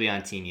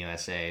Team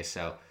USA.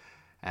 So,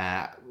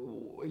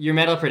 your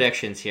medal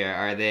predictions here,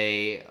 are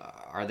they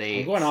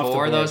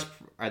for those?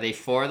 Are they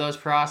for those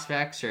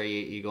prospects, or are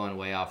you going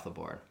way off the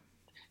board?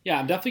 Yeah,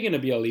 I'm definitely going to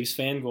be a Leafs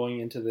fan going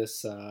into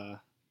this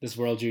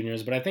World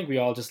Juniors, but I think we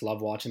all just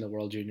love watching the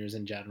World Juniors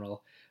in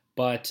general.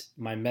 But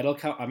my medal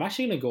count, I'm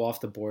actually going to go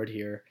off the board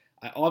here.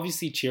 I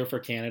obviously cheer for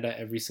Canada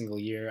every single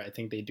year. I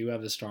think they do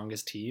have the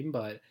strongest team,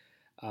 but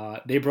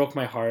they broke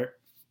my heart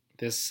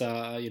this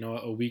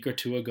a week or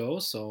two ago.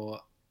 So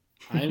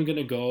I'm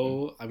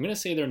gonna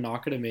say they're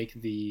not gonna make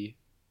the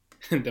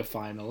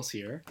finals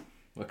here.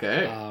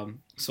 Okay.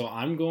 So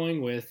I'm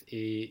going with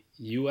a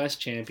U.S.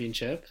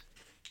 championship.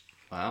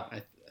 Wow.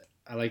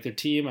 I like their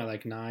team. I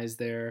like Nyes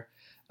there.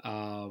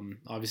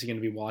 Obviously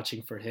going to be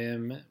watching for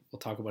him. We'll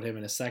talk about him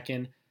in a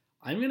second.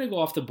 I'm going to go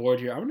off the board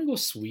here. I'm going to go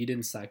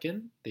Sweden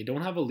second. They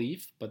don't have a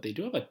Leaf, but they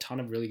do have a ton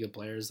of really good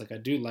players. Like, I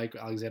do like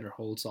Alexander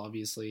Holtz,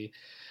 obviously.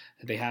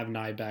 They have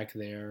Nye back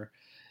there.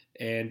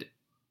 And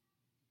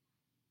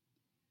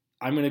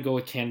I'm going to go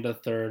with Canada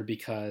third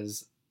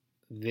because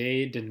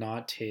they did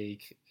not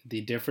take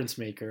the difference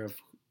maker of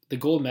the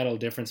gold medal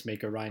difference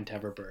maker, Ryan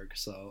Teverberg.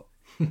 So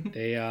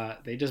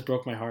they just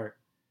broke my heart.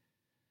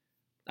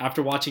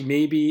 After watching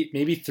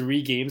maybe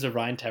 3 games of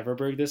Ryan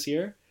Teverberg this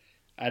year,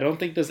 I don't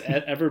think there's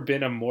ever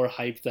been a more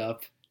hyped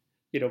up,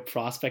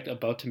 prospect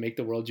about to make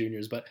the World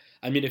Juniors. But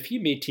I mean, if he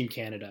made Team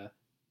Canada,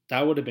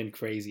 that would have been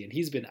crazy. And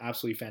he's been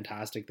absolutely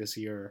fantastic this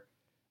year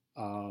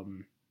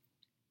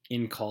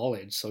in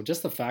college. So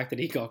just the fact that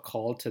he got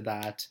called to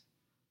that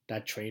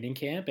training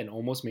camp and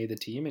almost made the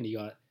team, and he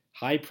got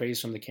high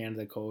praise from the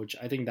Canada coach,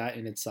 I think that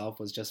in itself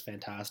was just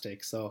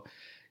fantastic. So,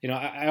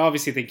 I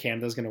obviously think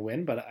Canada's going to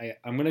win, but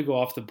I'm going to go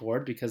off the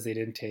board because they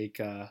didn't take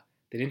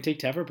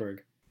Teverberg.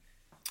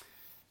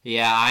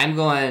 Yeah, I'm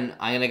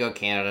gonna go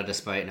Canada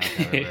despite no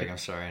Teverberg. I'm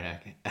sorry,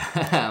 Nick.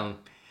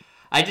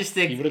 I just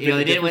think they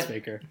didn't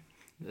win.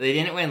 They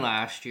didn't win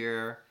last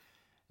year,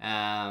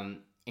 and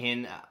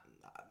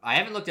I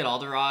haven't looked at all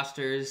the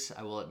rosters,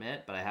 I will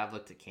admit, but I have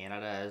looked at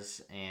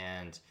Canada's,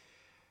 and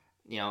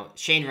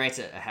Shane Wright's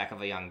a heck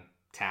of a young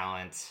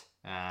talent.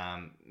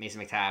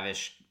 Mason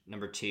McTavish,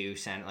 number 2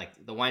 center,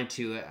 like the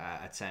 1-2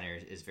 at center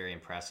is very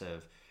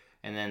impressive.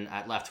 And then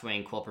at left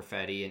wing, Cole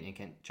Perfetti and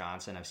Kent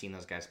Johnson. I've seen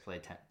those guys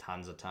play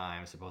tons of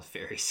times. They're both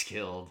very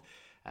skilled.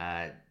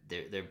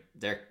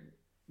 They're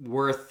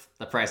worth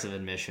the price of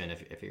admission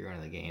if you're going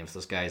to the games.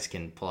 Those guys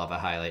can pull off a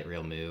highlight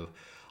reel move.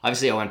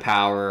 Obviously, Owen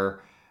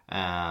Power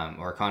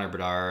or Connor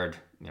Bedard.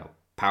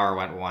 Power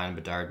went 1,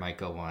 Bedard might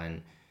go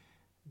 1.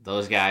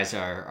 Those guys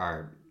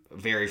are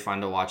very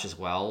fun to watch as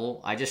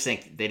well. I just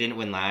think they didn't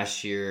win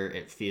last year.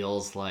 It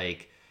feels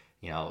like,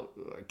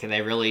 can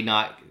they really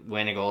not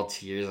win a gold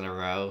 2 years in a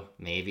row?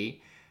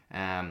 Maybe.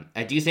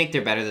 I do think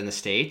they're better than the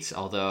States,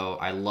 although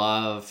I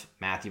love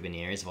Matthew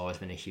Beniers. I've always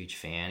been a huge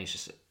fan. He's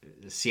just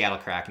a Seattle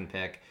Kraken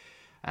pick.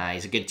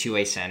 He's a good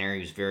two-way center.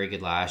 He was very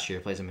good last year.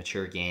 Plays a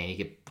mature game. He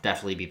could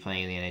definitely be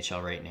playing in the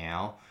NHL right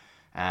now.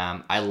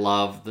 I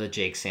love the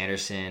Jake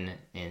Sanderson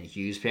and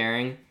Hughes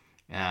pairing.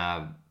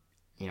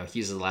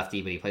 Hughes is a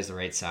lefty, but he plays the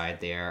right side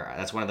there.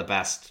 That's one of the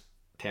best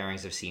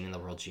pairings I've seen in the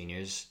World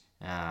Juniors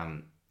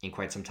in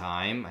quite some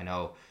time. I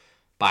know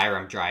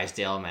Byram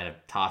Drysdale might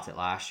have topped it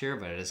last year,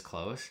 but it is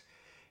close.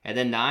 And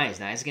then Nyes is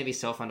going to be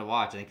so fun to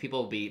watch. I think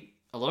people will be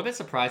a little bit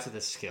surprised with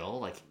his skill.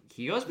 Like,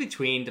 he goes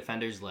between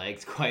defenders'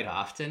 legs quite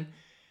often.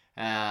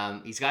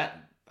 He's got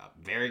a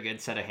very good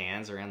set of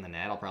hands around the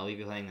net. I'll probably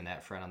be playing the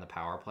net front on the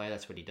power play.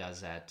 That's what he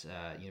does at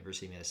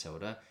University of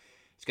Minnesota.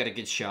 He's got a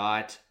good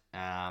shot.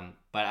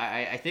 But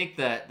I think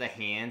that the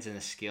hands and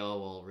the skill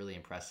will really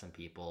impress some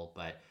people.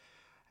 But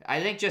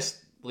I think just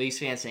Leafs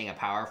fans saying a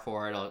power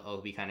forward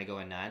will be kind of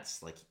going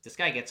nuts. Like, this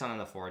guy gets on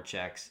the forward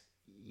checks.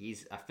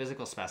 He's a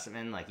physical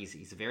specimen. Like,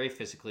 he's a very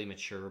physically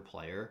mature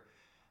player.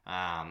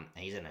 And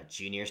he's in a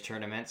juniors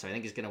tournament, so I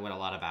think he's going to win a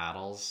lot of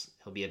battles.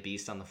 He'll be a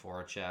beast on the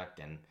forecheck,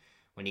 and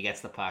when he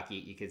gets the puck,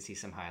 you can see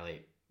some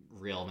highlight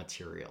reel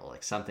material,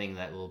 like something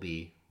that we'll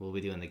be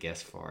doing the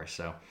gifts for.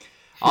 So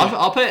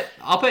I'll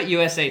put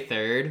USA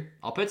third.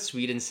 I'll put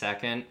Sweden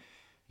second.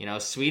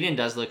 Sweden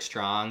does look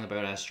strong,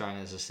 about as strong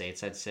as the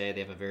States, I'd say. They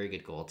have a very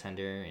good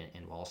goaltender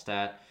in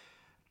Wallstedt.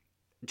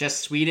 Just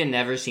Sweden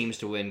never seems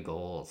to win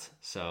gold,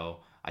 so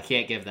I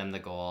can't give them the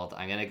gold.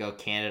 I'm going to go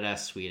Canada,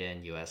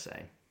 Sweden,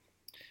 USA.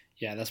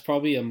 Yeah, that's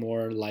probably a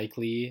more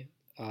likely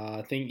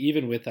thing,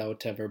 even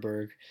without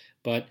Everberg.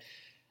 But,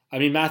 I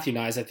mean, Matthew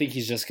Nyes, I think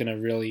he's just going to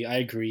really, I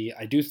agree.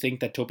 I do think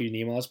that Topi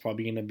Niemelä is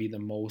probably going to be the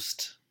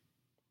most,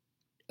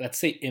 let's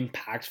say,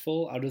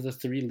 impactful out of the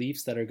three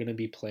Leafs that are going to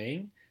be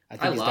playing.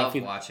 I love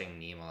watching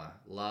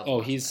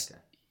Niemelä.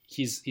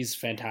 He's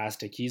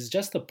fantastic. He's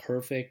just the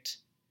perfect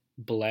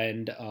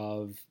blend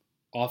of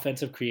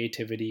offensive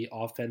creativity,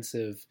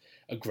 offensive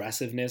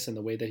aggressiveness, and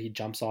the way that he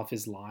jumps off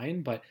his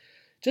line, but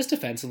just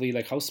defensively,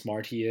 like how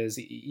smart he is.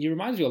 He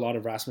reminds me a lot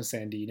of Rasmus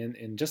Sandin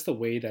and just the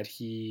way that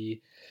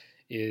he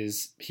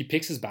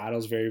picks his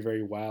battles very,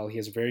 very well. He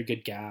has a very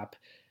good gap.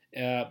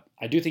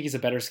 I do think he's a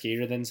better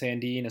skater than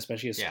Sandin,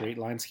 especially a straight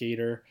line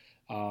skater.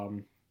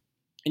 And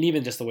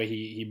even just the way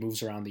he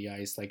moves around the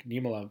ice, like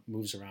Niemelä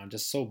moves around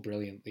just so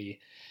brilliantly.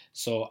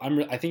 So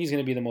I think he's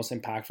going to be the most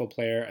impactful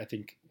player. I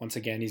think, once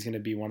again, he's going to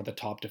be one of the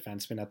top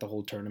defensemen at the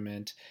whole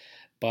tournament.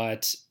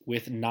 But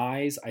with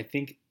Nyes, I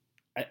think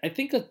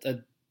a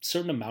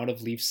certain amount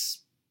of Leafs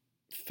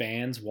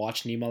fans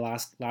watched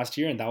Niemelä last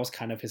year, and that was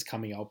kind of his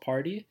coming out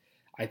party.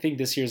 I think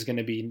this year is going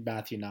to be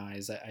Matthew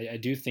Nyes. I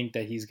do think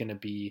that he's going to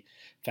be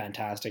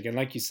fantastic. And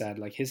like you said,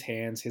 like his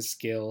hands, his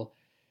skill,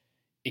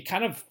 it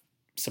kind of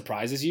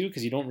surprises you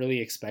because you don't really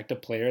expect a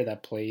player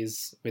that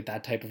plays with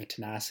that type of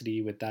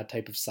tenacity, with that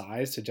type of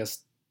size, to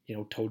just,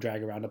 toe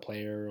drag around a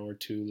player, or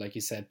to, like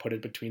you said, put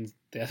it between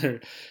the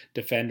other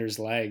defender's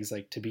legs,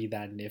 like to be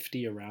that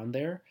nifty around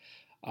there.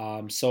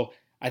 So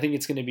I think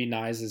it's going to be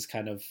Nyes'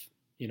 kind of,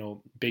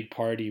 big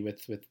party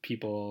with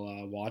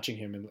people watching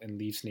him and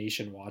Leafs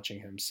Nation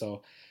watching him.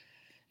 So,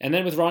 and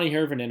then with Ronnie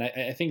Hirvonen,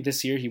 I think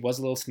this year he was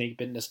a little snake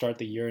bitten to start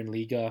the year in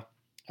Liga.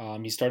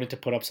 He started to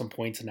put up some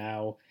points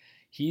now.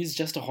 He's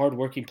just a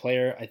hardworking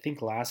player. I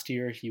think last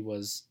year he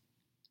was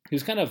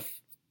kind of,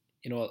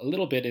 a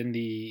little bit in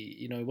the,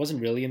 he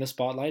wasn't really in the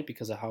spotlight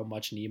because of how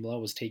much Niemelä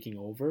was taking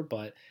over,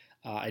 but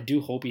I do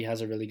hope he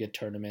has a really good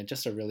tournament,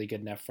 just a really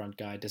good net front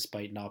guy,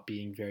 despite not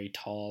being very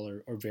tall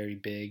or very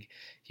big.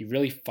 He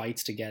really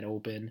fights to get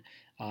open,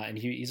 and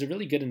he's a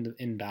really good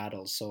in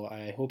battles. So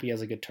I hope he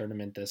has a good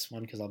tournament this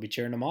one, because I'll be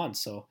cheering him on.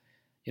 So,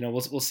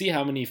 we'll see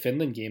how many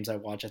Finland games I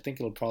watch. I think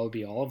it'll probably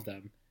be all of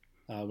them.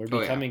 We're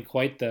becoming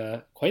quite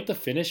the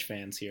Finnish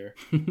fans here.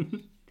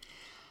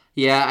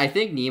 Yeah, I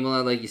think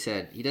Niemelä, like you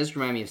said, he does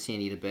remind me of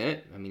Sandin a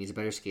bit. I mean, he's a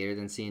better skater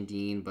than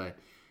Sandin, but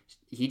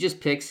he just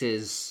picks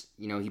his,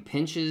 he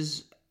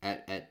pinches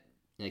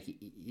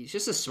he's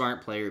just a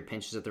smart player who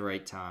pinches at the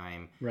right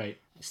time. Right.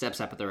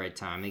 Steps up at the right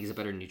time. I think he's a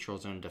better neutral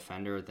zone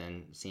defender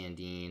than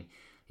Sandin.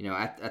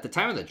 At the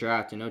time of the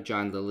draft,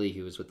 John Lilly,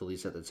 who was with the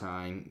Leafs at the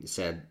time,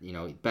 said,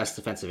 best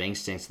defensive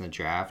instincts in the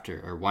draft,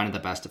 or one of the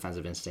best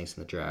defensive instincts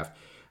in the draft.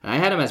 And I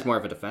had him as more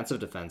of a defensive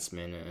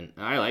defenseman, and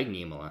I like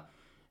Niemelä.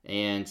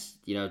 And,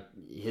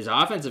 his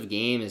offensive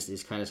game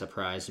is kind of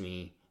surprised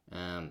me,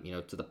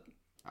 to the,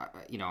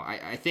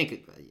 I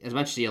think as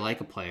much as you like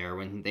a player,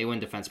 when they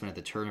win defenseman at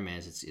the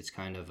tournament, it's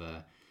kind of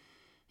a,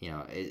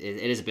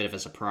 it is a bit of a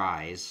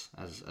surprise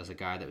as a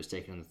guy that was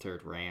taken in the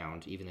third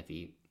round, even if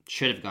he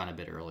should have gone a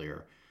bit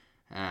earlier.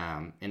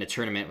 In a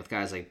tournament with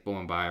guys like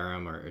Bowen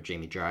Byram or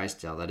Jamie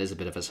Drysdale, that is a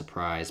bit of a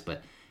surprise,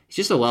 but he's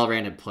just a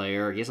well-rounded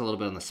player. He is a little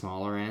bit on the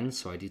smaller end,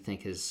 so I do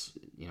think his,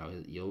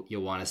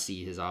 you'll want to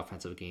see his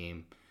offensive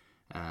game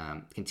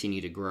continue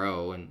to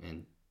grow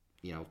and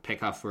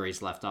pick up where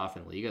he's left off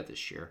in Liga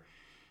this year.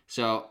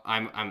 So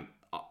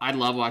I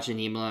love watching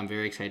Niemelä. I'm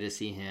very excited to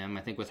see him.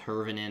 I think with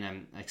Hirvonen,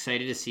 I'm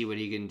excited to see what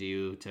he can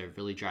do to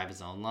really drive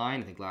his own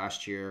line. I think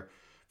last year,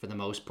 for the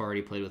most part,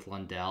 he played with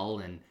Lundell,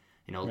 and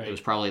right. It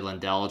was probably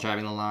Lundell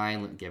driving the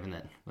line, given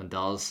that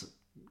Lundell's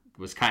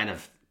was kind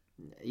of,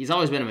 he's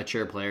always been a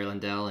mature player,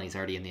 Lundell, and he's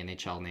already in the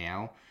NHL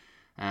now.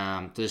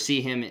 To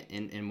see him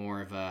in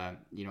more of a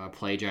a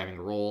play driving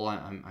role,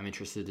 I'm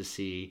interested to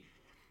see.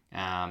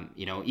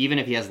 Even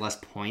if he has less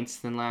points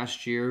than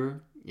last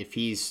year, if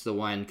he's the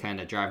one kind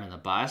of driving the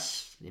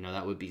bus,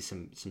 that would be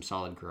some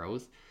solid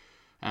growth.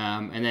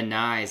 And then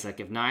Nyes, like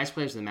if Nyes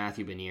plays with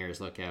Matthew Beniers,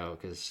 look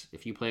out, because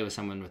if you play with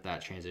someone with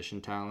that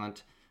transition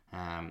talent,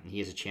 he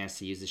has a chance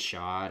to use his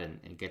shot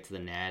and get to the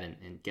net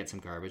and get some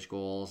garbage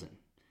goals. And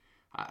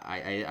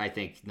I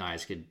think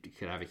Nyes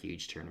could have a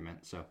huge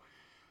tournament. So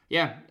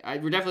yeah,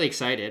 we're definitely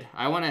excited.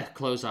 I want to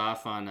close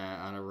off on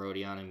a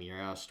Rodion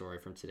Amirov story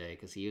from today,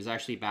 because he was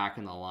actually back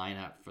in the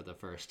lineup for the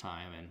first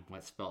time in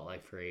what's felt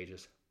like for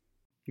ages.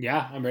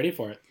 Yeah, I'm ready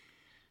for it.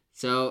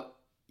 So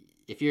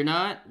if you're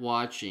not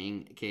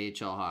watching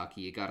KHL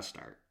hockey, you got to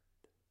start.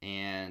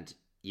 And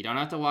you don't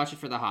have to watch it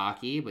for the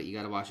hockey, but you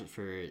got to watch it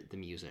for the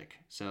music.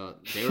 So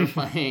they were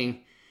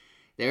playing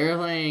the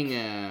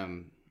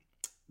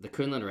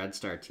Kunlun Red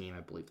Star team,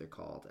 I believe they're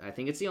called. I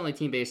think it's the only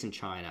team based in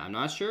China. I'm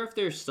not sure if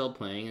they're still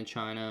playing in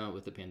China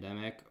with the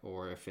pandemic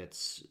or if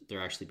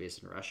they're actually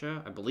based in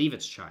Russia. I believe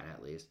it's China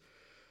at least.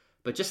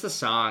 But just the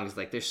songs,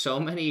 like there's so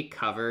many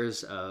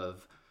covers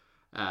of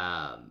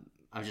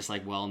just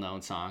like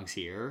well-known songs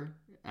here.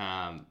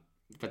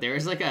 But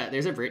there's a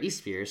Britney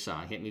Spears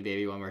song, Hit Me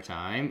Baby One More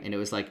Time, and it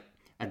was like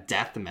a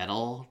death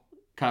metal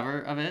cover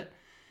of it.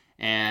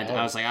 And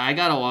I was like, I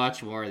gotta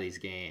watch more of these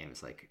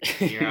games, like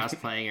Mirov's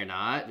playing or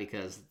not,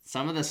 because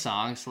some of the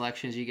song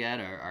selections you get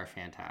are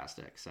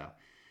fantastic. So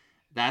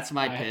that's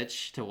my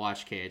pitch to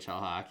watch KHL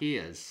hockey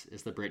is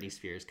the Britney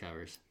Spears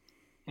covers.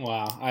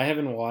 Wow, I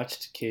haven't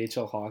watched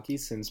KHL hockey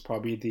since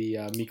probably the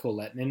Mikko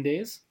Lehtinen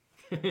days.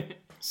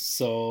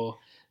 So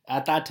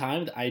at that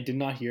time, I did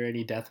not hear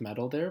any death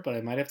metal there, but I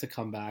might have to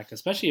come back,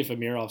 especially if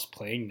Amirov's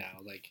playing now.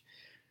 Like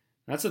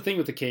that's the thing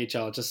with the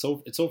KHL;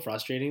 it's so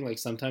frustrating. Like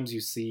sometimes you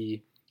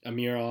see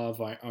Amirov,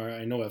 or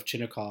I know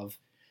Ovchynnikov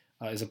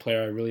is a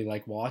player I really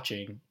like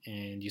watching,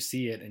 and you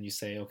see it and you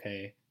say,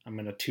 okay, I'm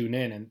going to tune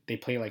in, and they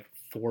play like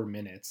 4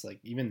 minutes. Like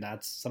even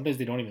that's, sometimes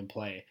they don't even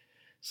play.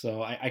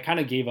 So I kind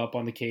of gave up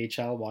on the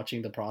KHL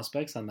watching the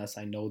prospects unless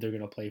I know they're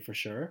going to play for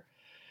sure.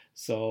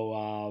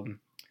 So,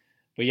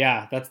 but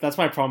yeah, that's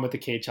my problem with the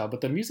KHL,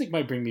 but the music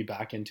might bring me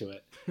back into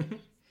it.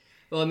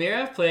 Well,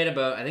 Amirov played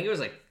about, I think it was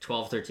like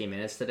 12, 13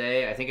 minutes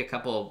today. I think a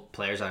couple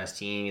players on his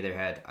team either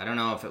had, I don't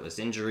know if it was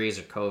injuries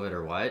or COVID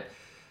or what,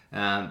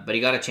 but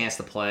he got a chance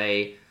to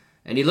play.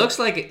 And he looks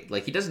like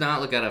he does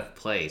not look out of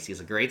place. He's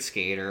a great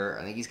skater.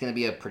 I think he's going to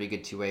be a pretty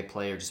good two-way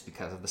player just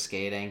because of the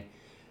skating.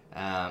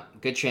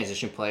 Good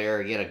transition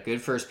player. He had a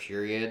good first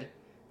period.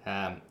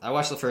 I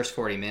watched the first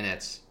 40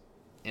 minutes.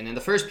 And in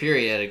the first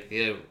period, he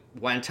had a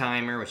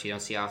one-timer, which you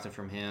don't see often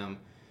from him.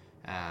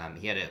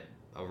 He had a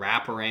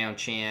wraparound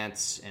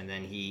chance, and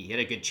then he had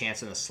a good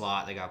chance in the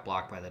slot that got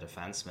blocked by the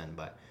defenseman.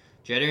 But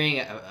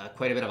generating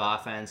quite a bit of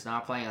offense,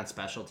 not playing on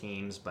special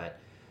teams, but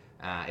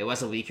it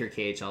was a weaker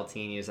KHL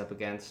team he was up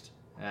against.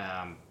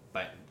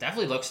 But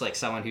definitely looks like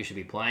someone who should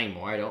be playing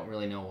more. I don't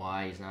really know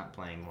why he's not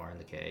playing more in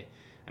the K.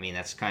 I mean,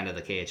 that's kind of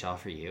the KHL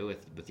for you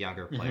with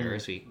younger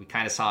players. Mm-hmm. We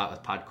kind of saw it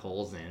with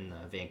Podkolzin,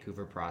 the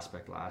Vancouver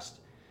prospect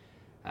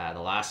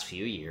the last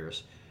few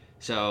years.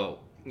 So,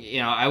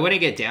 I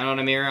wouldn't get down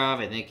on Amirov.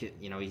 I think,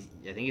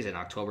 he's an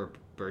October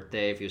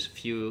birthday. If he was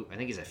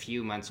he's a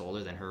few months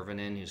older than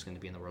Hirvonen, who's going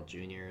to be in the World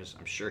Juniors.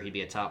 I'm sure he'd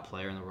be a top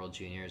player in the World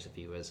Juniors if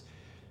he was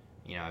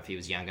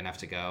young enough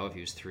to go, if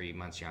he was 3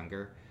 months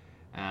younger.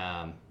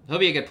 He'll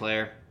be a good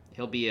player.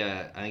 I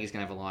think he's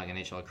going to have a long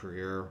NHL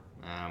career.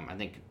 I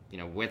think,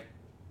 with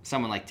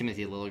someone like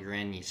Timothy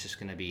Liljegren, he's just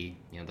going to be,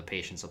 the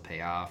patience will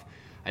pay off.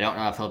 I don't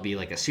know if he'll be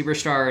like a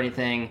superstar or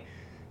anything.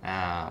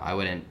 I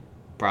wouldn't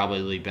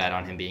probably bet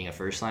on him being a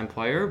first-line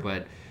player,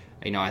 but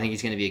I think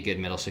he's going to be a good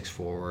middle six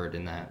forward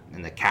in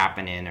the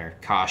Kapanen or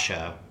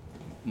Kasha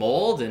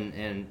mold,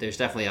 and there's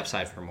definitely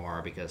upside for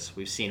more because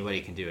we've seen what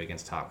he can do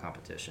against top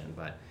competition.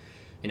 But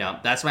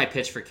that's my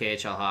pitch for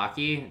KHL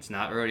hockey. It's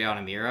not Rodion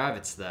Amirov.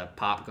 It's the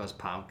pop goes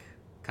punk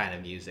kind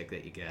of music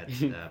that you get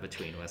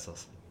between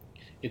whistles.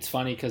 It's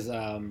funny because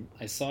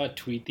I saw a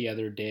tweet the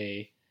other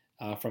day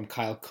from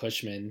Kyle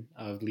Cushman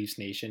of Leafs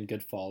Nation,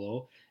 good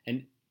follow,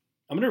 and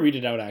I'm going to read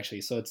it out actually.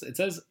 So it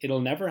says,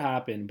 it'll never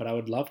happen, but I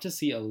would love to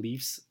see the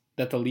Leafs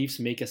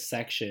make a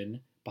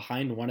section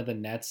behind one of the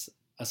nets,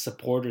 a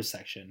supporter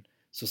section.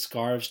 So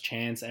scarves,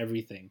 chants,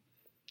 everything.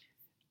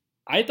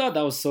 I thought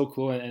that was so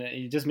cool, and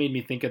it just made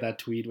me think of that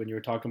tweet when you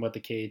were talking about the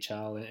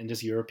KHL and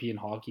just European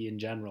hockey in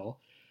general.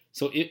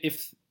 So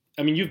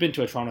you've been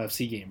to a Toronto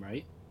FC game,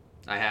 right?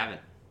 I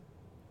haven't.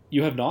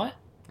 You have not?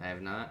 I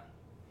have not.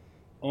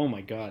 Oh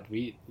my God,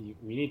 we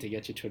need to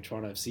get you to a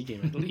Toronto FC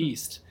game at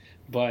least.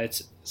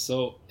 But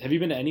so, have you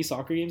been to any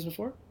soccer games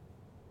before?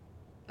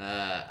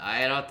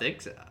 I don't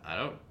think so.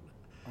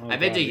 I've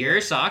been to your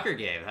soccer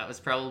game. That was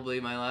probably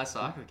my last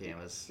soccer game.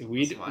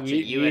 We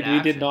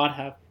did not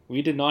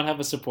have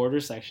a supporter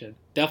section.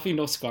 Definitely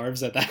no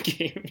scarves at that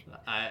game.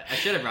 I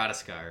should have brought a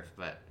scarf,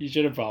 but you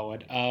should have brought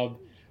one.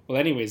 Well,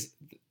 anyways,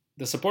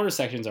 the supporter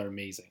sections are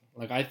amazing.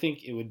 Like I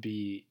think it would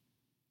be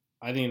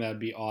I think that'd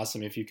be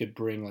awesome if you could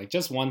bring like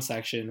just one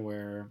section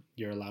where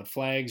you're allowed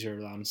flags, you're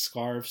allowed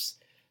scarves.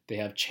 They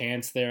have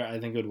chants there. I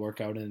think it would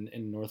work out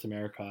in North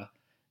America.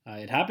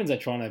 It happens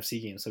at Toronto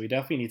FC games, so we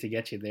definitely need to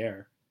get you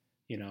there.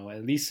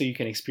 At least so you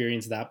can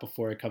experience that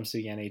before it comes to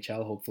the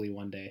NHL. Hopefully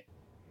one day.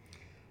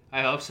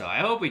 I hope so. I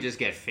hope we just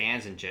get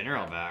fans in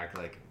general back.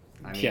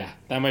 Yeah,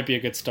 that might be a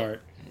good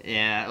start.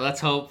 Yeah, let's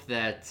hope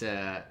that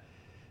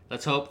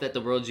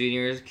the World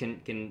Juniors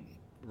can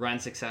run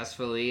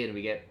successfully, and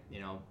we get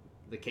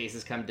the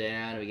cases come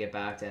down, and we get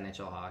back to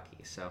NHL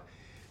hockey. So,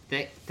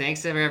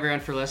 thanks to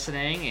everyone for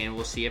listening, and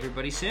we'll see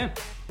everybody soon.